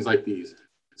starts with things like these.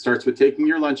 It starts with taking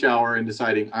your lunch hour and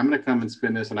deciding, I'm going to come and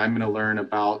spend this, and I'm going to learn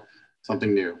about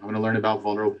something new. I'm going to learn about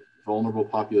vulnerable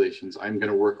populations. I'm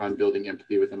going to work on building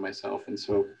empathy within myself. And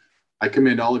so I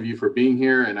commend all of you for being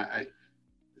here. And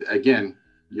again,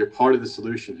 you're part of the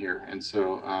solution here. And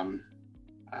so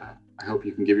I hope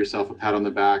you can give yourself a pat on the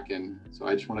back. And so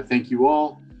I just want to thank you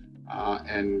all.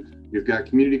 And we've got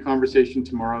community conversation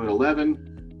tomorrow at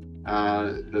 11.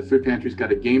 The food pantry's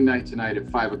got a game night tonight at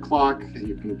 5 o'clock.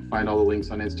 You can find all the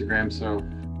links on Instagram. So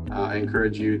I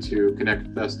encourage you to connect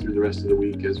with us through the rest of the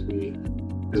week as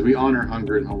we honor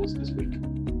hunger and homelessness week.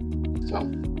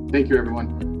 So thank you,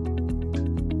 everyone.